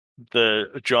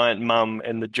giant mum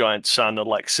and the giant son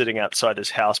are sitting outside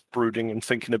his house, brooding and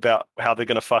thinking about how they're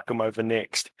going to fuck him over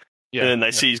next. Yeah, and then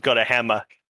they see he's got a hammer,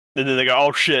 and then they go,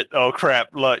 "Oh shit! Oh crap!"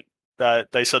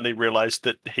 They suddenly realize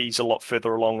that he's a lot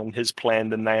further along in his plan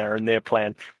than they are in their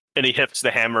plan. And he hits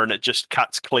the hammer, and it just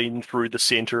cuts clean through the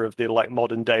center of their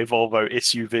modern day Volvo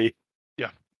SUV.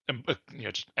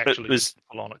 Just actually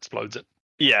full on explodes it.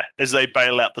 Yeah, as they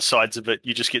bail out the sides of it,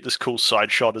 you just get this cool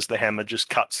side shot as the hammer just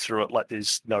cuts through it like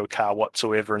there's no car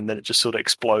whatsoever, and then it just sort of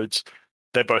explodes.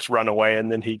 They both run away,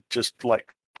 and then he just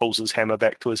like pulls his hammer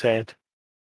back to his hand.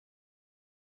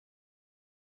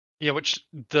 Yeah, which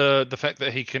the fact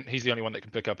that he's the only one that can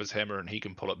pick up his hammer and he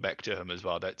can pull it back to him as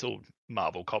well. That's all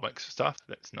Marvel Comics stuff.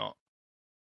 That's not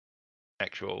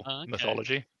actual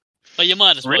mythology. But you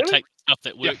might as well Really? take stuff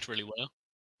that worked really well.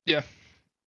 Yeah.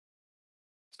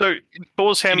 So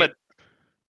Thor's hammer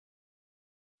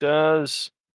does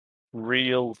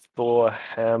real Thor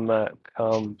hammer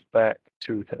come back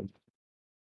to him?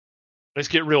 Let's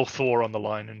get real Thor on the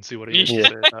line and see what he has to Yeah.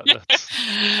 say about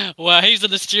this. Well, he's in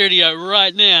the studio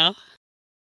right now.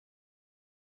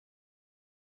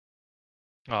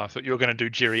 Oh, I thought you were going to do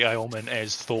Jerry Aylman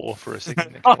as Thor for a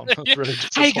second. There, Oh, Colin. That's really Hey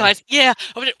disappointing. guys, yeah.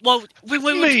 Well, when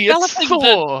we were Me, it's developing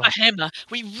Thor. the hammer,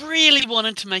 we really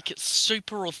wanted to make it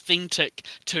super authentic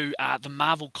to the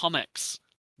Marvel Comics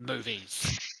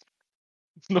movies.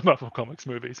 The Marvel Comics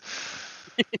movies.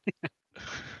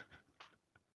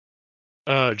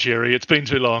 Jerry, it's been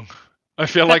too long. I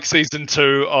feel like season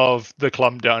 2 of the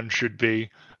Clum Down should be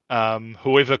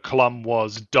whoever Clum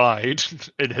was died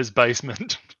in his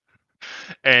basement,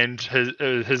 and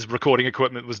his recording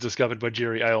equipment was discovered by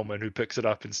Jerry Aylman, who picks it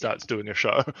up and starts doing a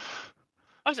show.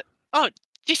 Oh,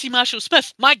 Jesse Marshall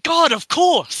Smith. My God, of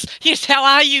course. Yes, how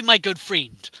are you, my good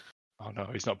friend? Oh no,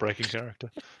 he's not breaking character.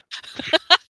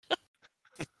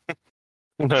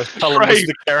 No, Cullen was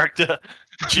the character.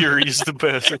 Jerry's the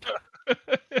person.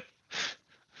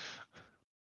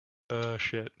 Oh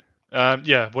shit.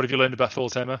 Yeah, what have you learned about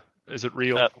Thor's hammer? Is it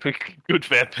real? Good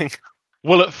vamping.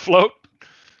 Will it float?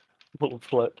 Will it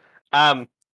float?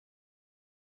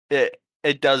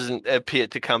 It doesn't appear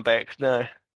to come back. No.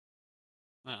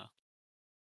 Oh.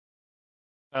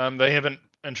 They haven't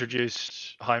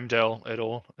introduced Heimdall at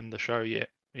all in the show yet,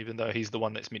 even though he's the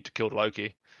one that's meant to kill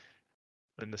Loki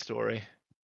in the story.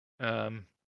 But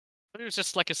he was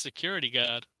just like a security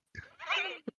guard.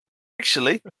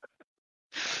 Actually,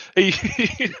 Is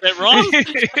that wrong?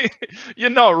 You're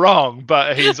not wrong,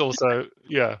 but he's also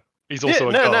he's also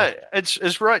a god. no,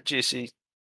 it's right, Jesse.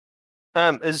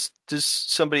 Does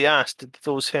somebody ask, did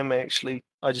Thor's hammer actually?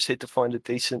 I just had to find a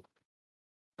decent,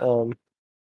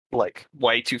 like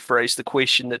way to phrase the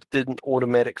question that didn't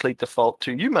automatically default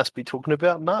to. You must be talking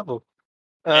about Marvel.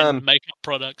 And makeup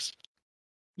products.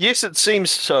 Yes, it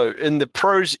seems so. In the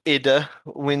prose edda,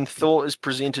 when Thor is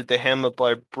presented the hammer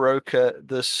by Broker,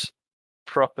 this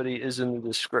property is in the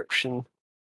description.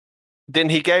 Then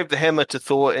he gave the hammer to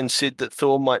Thor and said that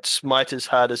Thor might smite as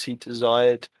hard as he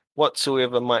desired,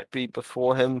 whatsoever might be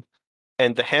before him,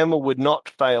 and the hammer would not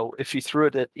fail. If he threw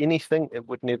it at anything, it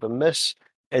would never miss,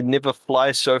 and never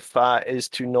fly so far as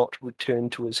to not return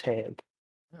to his hand.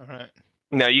 All right.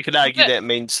 Now, you could argue that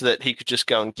means that he could just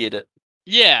go and get it.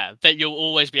 Yeah, that you'll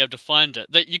always be able to find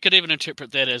it. That you could even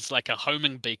interpret that as like a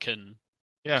homing beacon.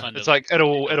 Yeah, kind it's of. like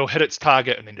it'll hit its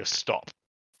target and then just stop.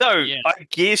 So Yeah. I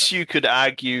guess you could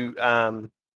argue,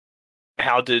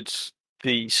 how did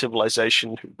the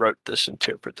civilization who wrote this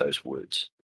interpret those words?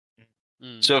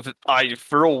 Mm. So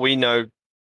for all we know,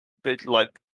 like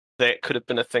that could have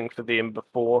been a thing for them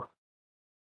before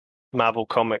Marvel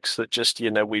Comics. That just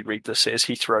we read this as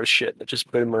he throws shit and it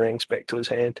just boomerangs back to his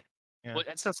hand. Yeah. Well,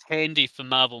 it's just handy for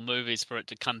Marvel movies for it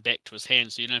to come back to his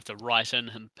hand, so you don't have to write in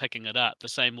him picking it up. The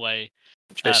same way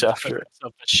Chase after it.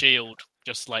 of the shield,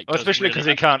 just like Well, goes especially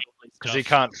really because he stuff.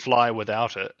 can't fly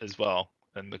without it as well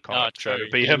in the comic. So true.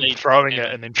 it'd be You him need throwing hammer.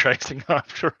 it and then chasing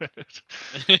after it.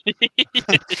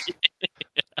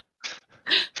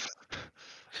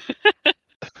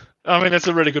 I mean, that's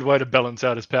a really good way to balance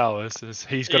out his powers. Is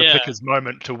he's got to pick his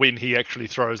moment to when he actually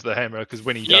throws the hammer, because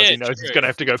when he does, he knows he's going to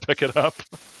have to go pick it up.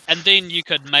 And then you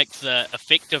could make the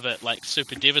effect of it like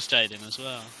super devastating as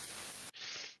well.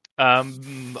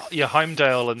 Yeah,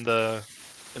 Heimdall in the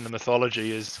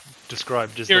mythology is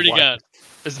described as Security the guard.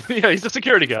 He's a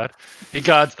security guard. He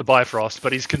guards the Bifrost,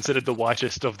 but he's considered the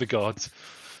whitest of the gods,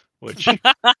 which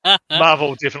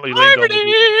Marvel definitely leaned on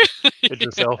with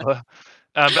Idris Elba.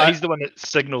 But he's the one that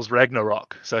signals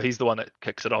Ragnarok, so he's the one that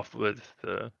kicks it off with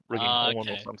the ringing horn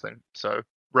or something. So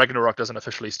Ragnarok doesn't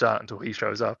officially start until he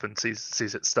shows up and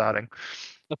sees it starting.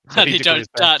 So He don't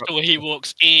start till he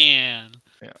walks in.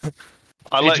 Yeah.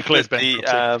 I like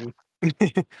that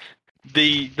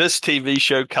this TV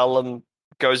show, Cullen,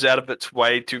 goes out of its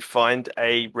way to find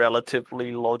a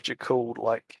relatively logical,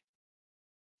 like,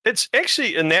 it's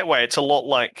actually in that way it's a lot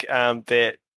like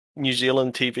that New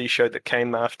Zealand TV show that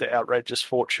came after Outrageous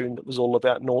Fortune that was all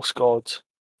about Norse gods.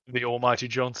 The Almighty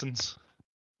Johnsons.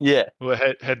 Yeah. Who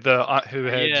had the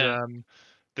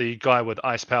the guy with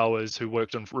ice powers who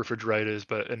worked on refrigerators,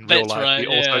 but in real That's life right, he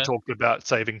also yeah. talked about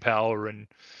saving power and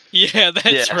Yeah,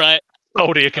 that's Yeah. right.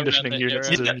 old air Around conditioning that units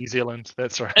era. in New Zealand.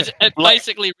 That's right. It Like-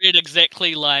 basically read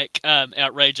exactly like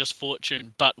Outrageous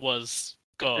Fortune, but was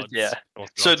gods. Yeah. Or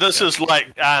So gods, this yeah. is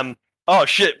like, oh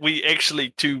shit, we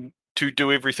actually to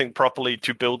do everything properly,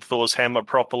 to build Thor's hammer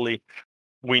properly,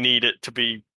 we need it to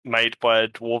be made by a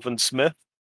dwarven smith.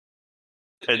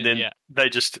 And then Yeah. they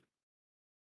just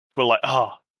were like,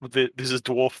 oh, there's a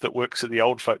dwarf that works at the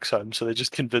old folks' home, so they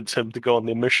just convince him to go on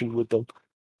their mission with them.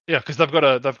 Yeah, because they've got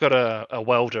a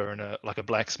welder and a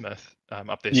blacksmith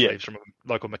up their Yeah. sleeves from a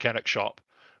local mechanic shop,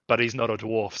 but he's not a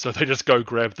dwarf, so they just go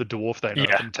grab the dwarf they know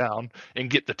Yeah. from town and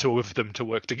get the two of them to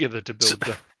work together to build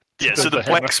the. Yeah, so build the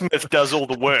hammer. blacksmith does all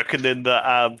the work, and then the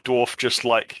dwarf just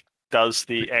like does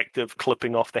the act of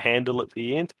clipping off the handle at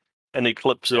the end, and he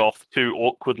clips it off too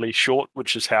awkwardly short,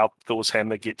 which is how Thor's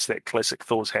hammer gets that classic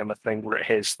Thor's hammer thing where it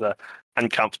has the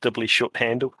uncomfortably short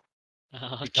handle.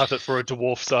 Oh, Does it for a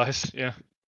dwarf size, yeah.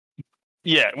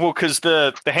 Yeah, well, because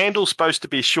the handle's supposed to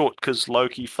be short because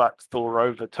Loki fucked Thor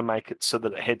over to make it so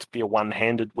that it had to be a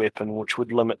one-handed weapon, which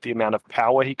would limit the amount of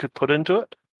power he could put into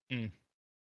it. Mm.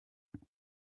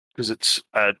 Because it's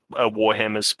a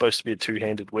warhammer is supposed to be a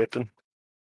two-handed weapon.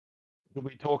 Did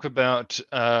we talk about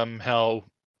how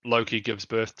Loki gives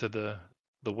birth to the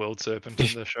world serpent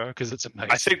in the show? Because it's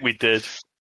amazing. I think we did.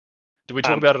 Did we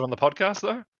talk about it on the podcast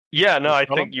though? Yeah, no, I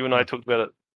Callum? think you and I talked about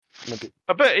it.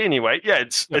 But anyway, yeah,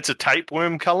 it's a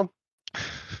tapeworm, Callum.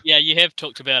 yeah, you have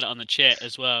talked about it on the chat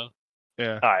as well.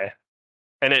 Yeah. Aye.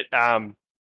 And it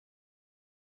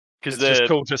because It's just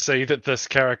cool to see that this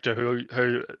character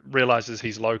who realizes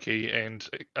he's Loki and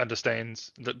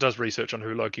understands that does research on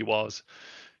who Loki was,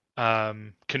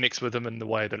 connects with him in the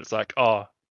way that it's like, oh,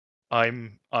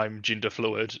 I'm gender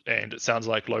fluid, and it sounds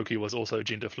like Loki was also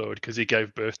gender fluid because he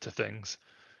gave birth to things.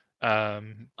 Oh,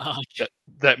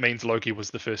 That means Loki was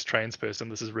the first trans person.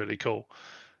 This is really cool.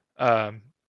 And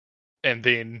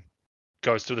then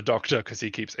goes to the doctor because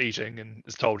he keeps eating and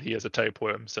is told he has a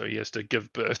tapeworm, so he has to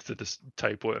give birth to this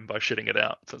tapeworm by shitting it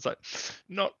out. So it's like,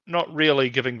 not really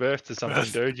giving birth to something,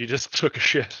 dude. You just took a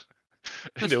shit.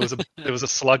 there was a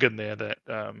slug in there that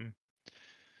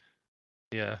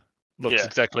looks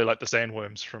exactly like the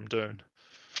sandworms from Dune.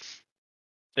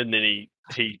 And then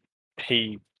he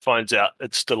finds out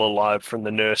it's still alive from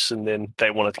the nurse, and then they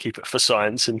wanted to keep it for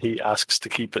science, and he asks to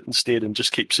keep it instead and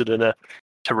just keeps it in a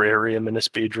terrarium in his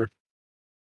bedroom.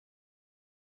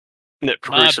 And it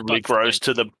progressively grows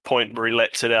to the point where he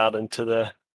lets it out into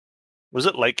the, was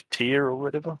it Lake Tyr or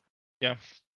whatever? Yeah.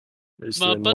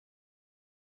 Snake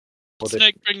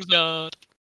brings out.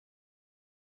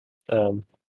 And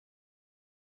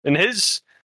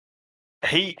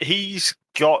he's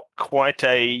got quite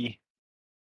a,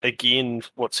 again,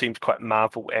 what seems quite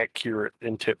Marvel accurate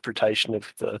interpretation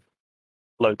of the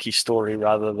Loki story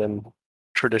rather than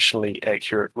traditionally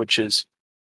accurate, which is,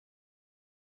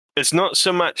 it's not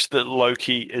so much that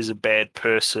Loki is a bad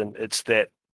person, it's that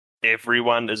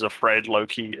everyone is afraid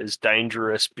Loki is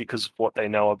dangerous because of what they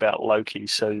know about Loki,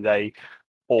 so they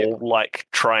all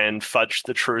try and fudge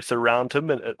the truth around him,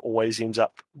 and it always ends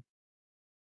up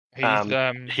he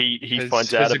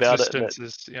finds out about it.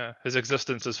 His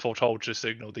existence is foretold to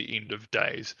signal the end of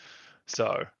days.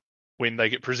 So when they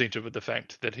get presented with the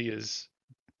fact that he is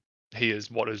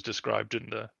what is described in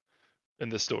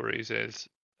the stories as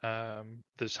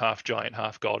this half giant,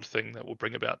 half god thing that will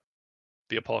bring about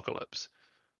the apocalypse.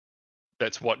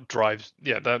 That's what drives.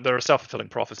 Yeah, they're a self-fulfilling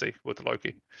prophecy with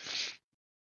Loki.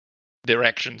 Their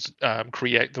actions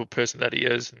create the person that he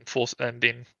is, and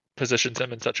then positions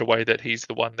him in such a way that he's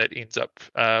the one that ends up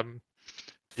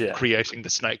creating the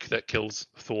snake that kills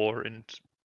Thor and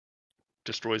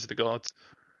destroys the gods.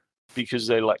 Because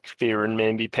they fear and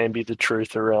mamby-pamby the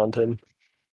truth around him,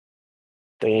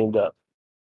 they end up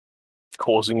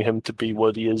causing him to be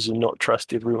what he is and not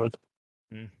trust everyone.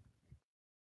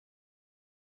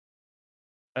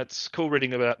 It's cool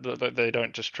reading about that they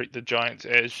don't just treat the giants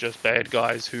as just bad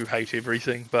guys who hate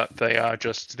everything, but they are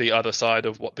just the other side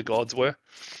of what the gods were.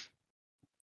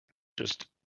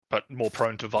 But more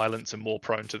prone to violence and more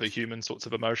prone to the human sorts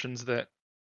of emotions that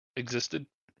existed,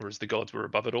 whereas the gods were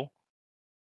above it all.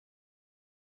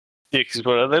 Yeah, because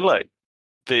what are they like?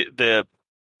 They're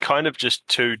kind of just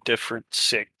two different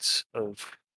sects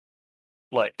of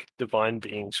divine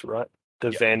beings, right?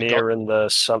 The Vanir and the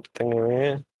something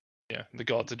around. Yeah, the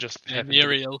gods are just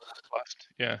Muriel.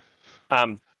 Yeah.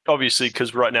 Obviously,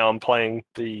 because right now I'm playing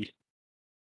I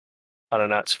don't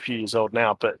know, it's a few years old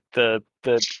now, but the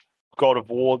God of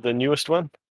War, the newest one.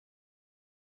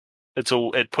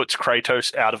 It puts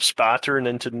Kratos out of Sparta and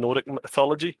into Nordic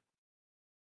mythology.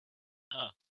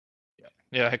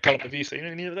 Yeah, Callum, have you seen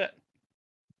any of that?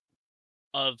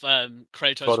 Of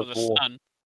Kratos God with of a War. son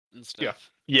and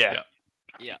stuff. Yeah.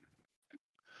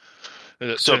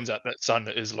 It So- turns out that son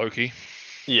is Loki.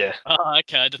 Yeah. Oh,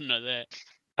 okay, I didn't know that.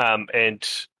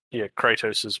 And yeah,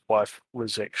 Kratos' wife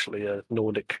was actually a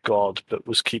Nordic god, but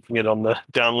was keeping it on the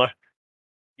down low.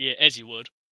 Yeah, as you would.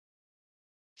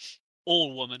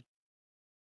 All women.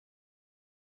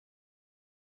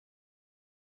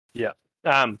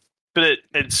 But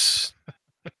it's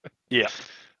yeah.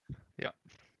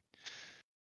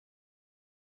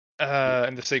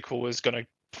 And the sequel is going to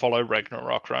follow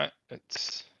Ragnarok, right?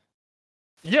 It's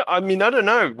Yeah, I mean, I don't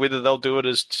know whether they'll do it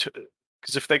as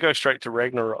because if they go straight to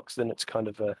Ragnarok, then it's kind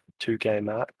of a 2-game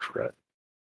arc, right?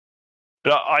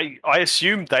 But I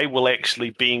assume they will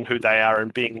actually, being who they are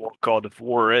and being what God of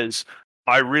War is,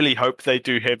 I really hope they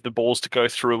do have the balls to go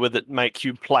through with it, make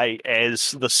you play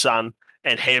as the son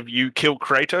and have you kill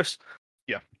Kratos.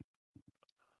 Yeah.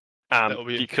 That will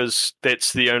be Because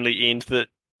that's the only end that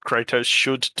Kratos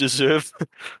should deserve.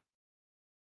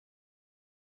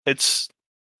 It's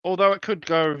although it could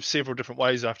go several different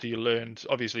ways after you learned.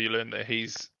 Obviously, you learned that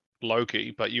he's Loki,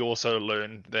 but you also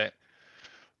learned that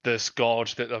this god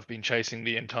that they've been chasing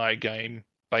the entire game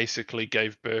basically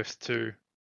gave birth to,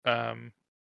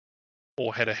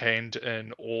 or had a hand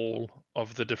in all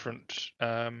of the different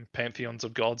pantheons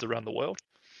of gods around the world.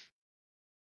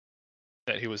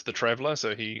 That he was the traveler,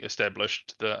 so he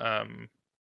established the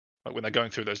like when they're going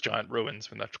through those giant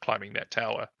ruins, when they're climbing that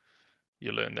tower,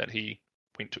 you learn that he's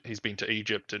been to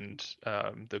Egypt and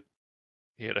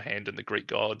he had a hand in the Greek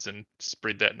gods and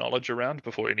spread that knowledge around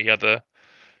before any other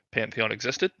pantheon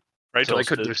existed. Kratos So they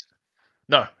could did. just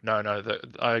no.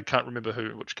 I can't remember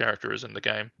which character is in the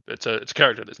game. It's a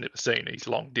character that's never seen. He's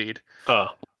long dead, Oh,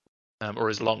 or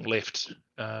has long left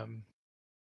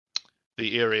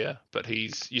the area. But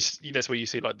that's where you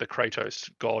see like the Kratos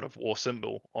God of War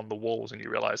symbol on the walls, and you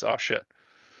realize, oh shit,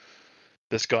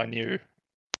 this guy knew.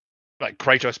 Like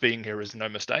Kratos being here is no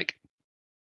mistake.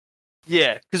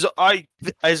 yeah, because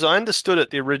as I understood it,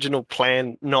 the original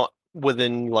plan, not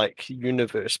within like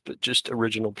universe, but just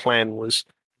original plan was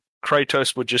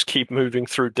Kratos would just keep moving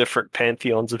through different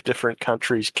pantheons of different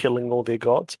countries, killing all their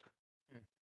gods.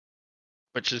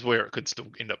 Which is where it could still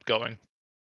end up going.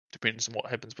 Depends on what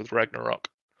happens with Ragnarok.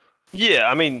 Yeah,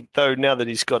 I mean, though now that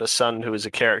he's got a son who is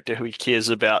a character who he cares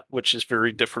about, which is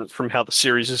very different from how the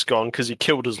series has gone, because he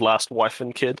killed his last wife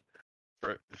and kid.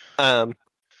 Right. Um,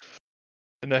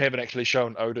 And they haven't actually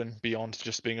shown Odin beyond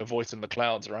just being a voice in the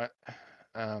clouds, right?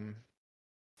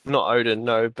 not Odin,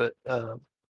 no, but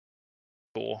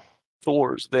Thor.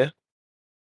 Thor is there.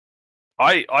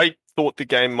 I thought the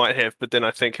game might have, but then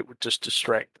I think it would just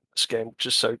distract this game, which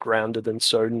is so grounded and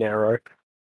so narrow.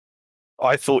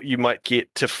 I thought you might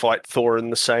get to fight Thor in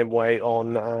the same way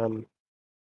on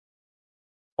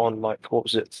like what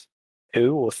was it,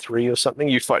 2 or 3 or something.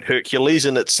 You fight Hercules,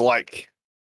 and it's like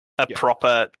a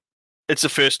proper. It's the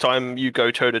first time you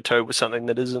go toe to toe with something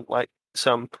that isn't like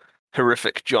some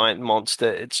horrific giant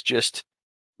monster. It's just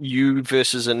you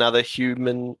versus another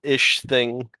human-ish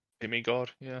thing.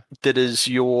 Demigod, yeah. That is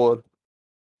your,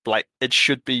 like, it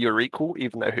should be your equal,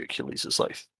 even though Hercules is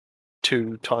like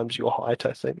 2 times your height,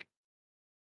 I think.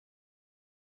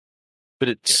 But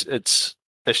it's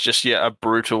just a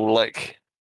brutal like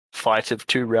fight of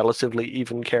 2 relatively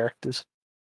even characters.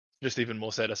 Just even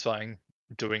more satisfying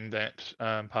doing that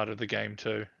part of the game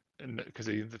too, because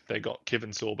they got Kevin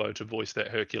Sorbo to voice that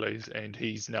Hercules, and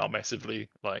he's now massively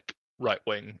like right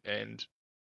wing and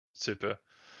super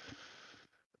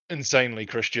insanely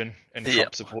Christian and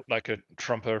Trump support, like a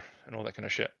Trumper and all that kind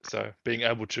of shit. So being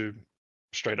able to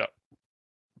straight up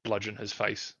bludgeon his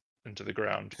face into the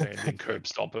ground and then curb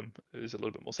stomp him is a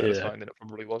little bit more satisfying than it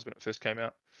probably was when it first came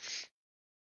out.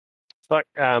 Like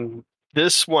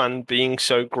this one being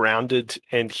so grounded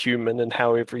and human and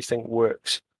how everything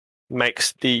works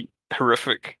makes the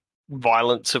horrific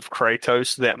violence of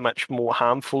Kratos that much more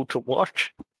harmful to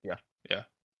watch. Yeah.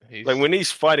 Like when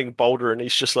he's fighting Boulder and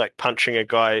he's just like punching a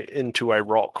guy into a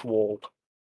rock wall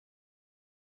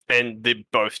and they're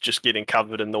both just getting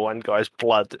covered in the one guy's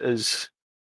blood is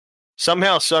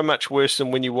somehow so much worse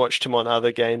than when you watched him on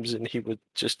other games and he would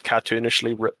just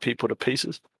cartoonishly rip people to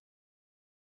pieces.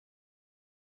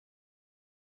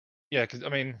 Yeah, because I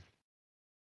mean,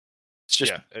 it's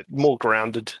just more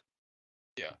grounded.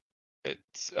 Yeah,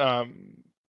 it's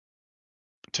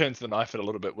turns the knife in a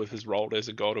little bit with his role as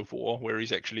a god of war, where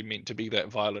he's actually meant to be that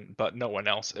violent, but no one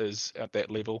else is at that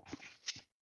level.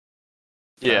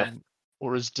 Yeah,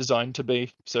 or is designed to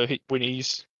be. So when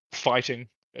he's fighting,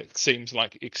 it seems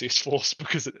like excess force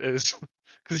because it is,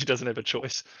 because he doesn't have a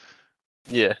choice.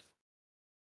 Yeah,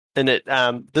 And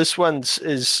this one's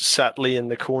is subtly in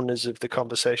the corners of the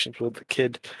conversations with the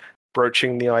kid,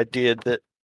 broaching the idea that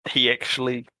he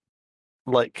actually,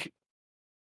 like,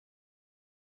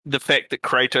 the fact that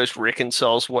Kratos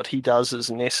reconciles what he does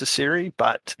is necessary,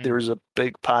 but there is a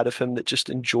big part of him that just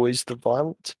enjoys the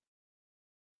violence.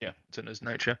 Yeah, it's in his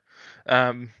nature.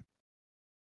 That's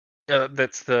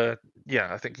the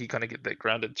I think you kind of get that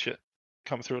grounded shit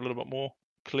come through a little bit more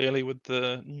clearly with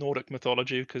the Nordic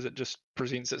mythology, because it just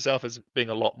presents itself as being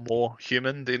a lot more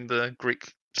human than the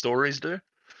Greek stories do.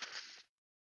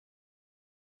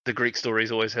 The Greek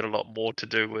stories always had a lot more to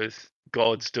do with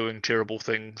gods doing terrible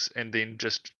things and then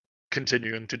just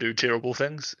continuing to do terrible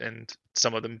things, and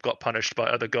some of them got punished by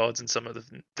other gods and some of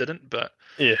them didn't, but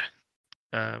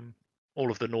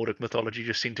all of the Nordic mythology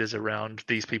just centers around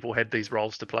these people had these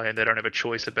roles to play and they don't have a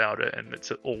choice about it, and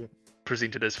it's all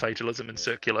presented as fatalism and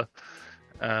circular.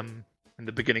 And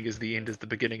the beginning is the end is the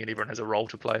beginning, and everyone has a role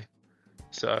to play.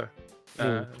 So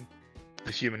the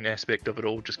human aspect of it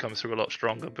all just comes through a lot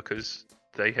stronger because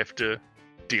they have to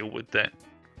deal with that.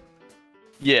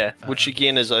 Yeah, which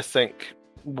again is, I think,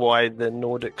 why the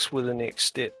Nordics were the next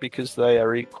step, because they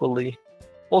are equally...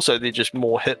 Also, they're just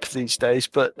more hip these days,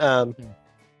 but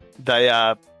they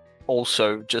are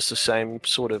also just the same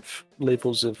sort of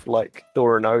levels of, like,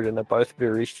 Thor and Odin are both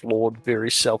very flawed,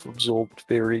 very self-absorbed,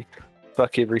 very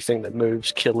fuck everything that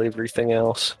moves, kill everything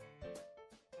else.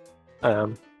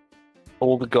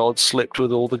 All the gods slept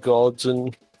with all the gods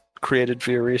and created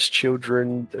various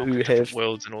children who have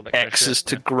worlds and all that axes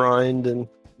to grind, and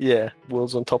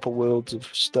worlds on top of worlds of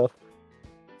stuff.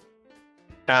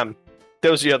 That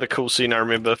was the other cool scene I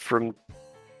remember from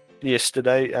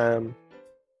yesterday.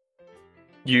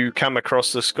 You come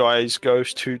across this guy's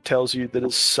ghost who tells you that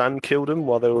his son killed him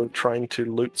while they were trying to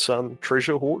loot some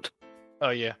treasure hoard. Oh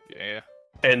yeah.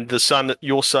 And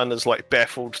your son is like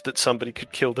baffled that somebody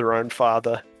could kill their own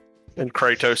father. And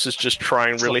Kratos is just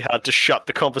trying really hard to shut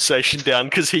the conversation down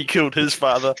because he killed his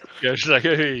father. Yeah, she's like,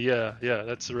 hey, yeah,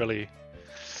 that's really...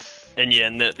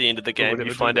 And at the end of the game,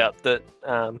 you find out that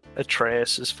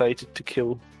Atreus is fated to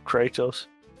kill Kratos.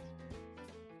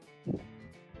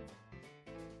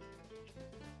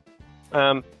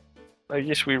 I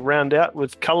guess we round out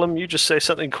with Cullum. You just say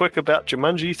something quick about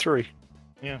Jumanji 3.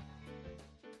 Yeah.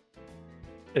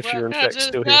 If you're in fact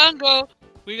still here. Jungle.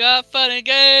 We got funny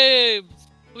games.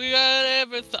 We got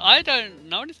everything. I don't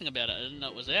know anything about it. I didn't know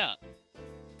it was out.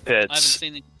 I haven't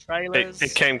seen the trailers.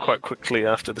 It came quite quickly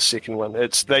after the second one.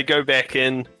 They go back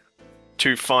in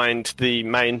to find the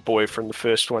main boy from the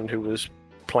first one who was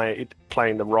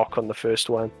playing the rock on the first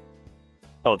one.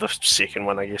 Oh, the second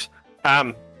one, I guess.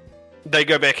 They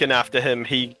go back in after him.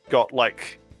 He got,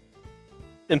 like,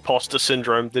 imposter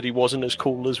syndrome that he wasn't as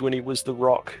cool as when he was the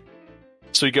rock.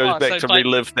 So he goes back to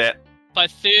relive that. By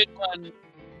third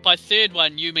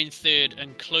one, you mean third,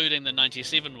 including the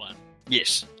 97 one?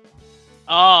 Yes.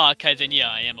 Oh, okay, then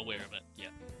I am aware of it. Yeah.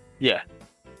 Yeah.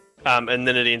 And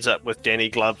then it ends up with Danny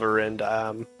Glover and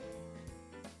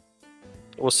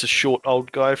what's the short old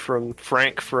guy from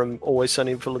Frank from Always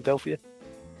Sunny in Philadelphia?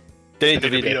 Danny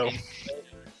DeVito.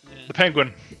 The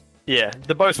Penguin. Yeah,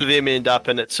 the both of them end up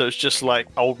in it, so it's just like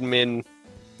old men.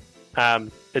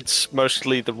 It's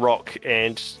mostly The Rock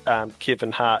and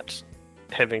Kevin Hart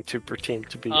having to pretend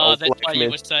to be old that's black why men.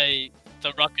 You would say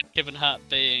The Rock and Kevin Hart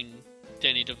being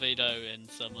Danny DeVito and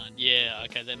someone. Yeah,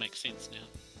 okay, that makes sense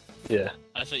now. Yeah.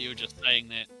 I thought you were just saying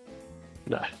that.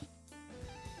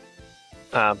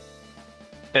 No.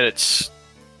 And it's...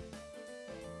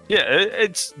 Yeah,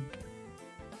 it's...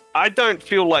 I don't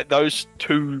feel like those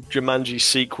two Jumanji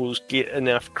sequels get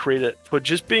enough credit for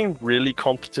just being really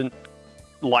competent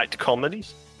light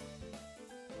comedies.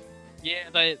 Yeah,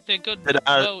 they're good. That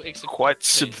are well quite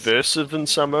subversive in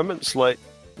some moments. Like,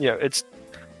 it's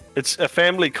a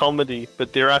family comedy,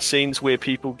 but there are scenes where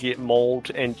people get mauled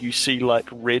and you see like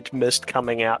red mist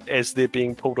coming out as they're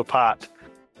being pulled apart.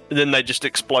 And then they just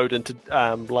explode into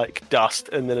like dust,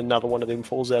 and then another one of them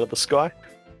falls out of the sky.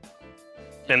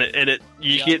 And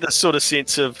you get this sort of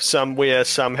sense of somewhere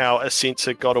somehow a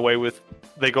censor got away with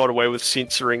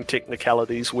censoring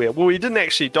technicalities where, well, he didn't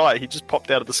actually die, he just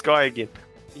popped out of the sky again.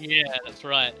 Yeah, that's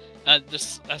right. A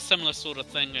similar sort of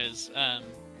thing is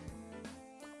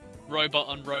robot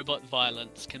on robot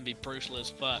violence can be brutal as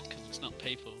fuck because it's not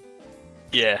people.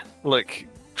 Yeah, like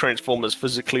Transformers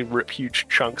physically rip huge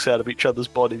chunks out of each other's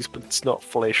bodies, but it's not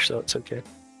flesh, so it's okay.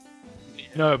 Yeah.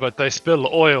 No, but they spill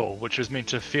oil, which is meant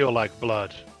to feel like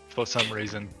blood for some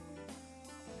reason.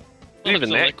 Well, Even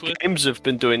that, games have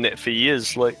been doing that for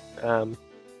years. Like the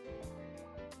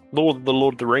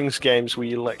Lord of the Rings games, where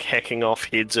you're like hacking off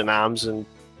heads and arms and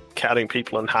cutting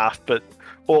people in half, but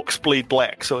orcs bleed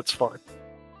black, so it's fine.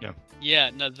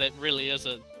 Yeah, no, that really is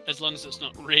as long as it's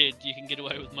not red, you can get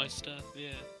away with most stuff.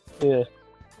 Yeah.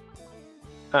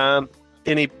 Yeah.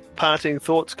 Any parting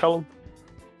thoughts, Colin?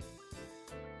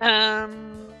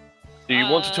 Do you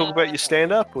want to talk about your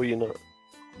stand-up, or you're not?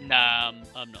 Nah,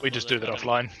 I'm not. We just do that bothered.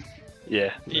 offline.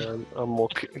 Yeah, Yeah. I'm more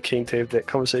keen to have that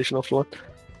conversation offline.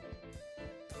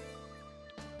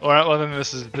 All right. Well, then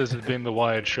this has been the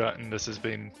Wired Shut, and this has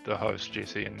been the host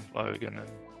Jesse and Logan and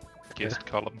guest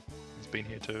Colin. He's been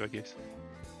here too, I guess.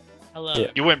 Hello.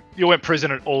 Yeah. You went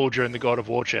president all during the God of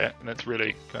War chat, and that's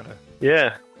really kind of.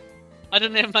 Yeah. I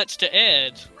didn't have much to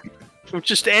add.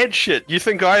 Just add shit. You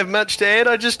think I have much to add?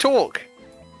 I just talk.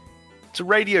 It's a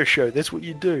radio show. That's what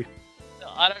you do.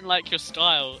 I don't like your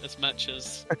style as much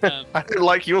as. I don't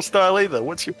like your style either.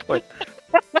 What's your point?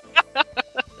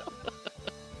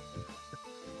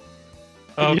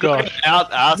 Oh You god.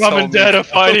 Out Mum and Dad are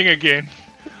fighting again.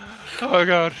 Oh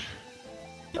god.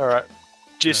 All right.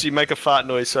 Jesse, make a fart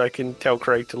noise so I can tell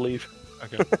Craig to leave.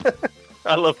 Okay.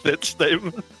 I love that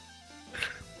statement.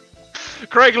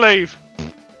 Craig, leave.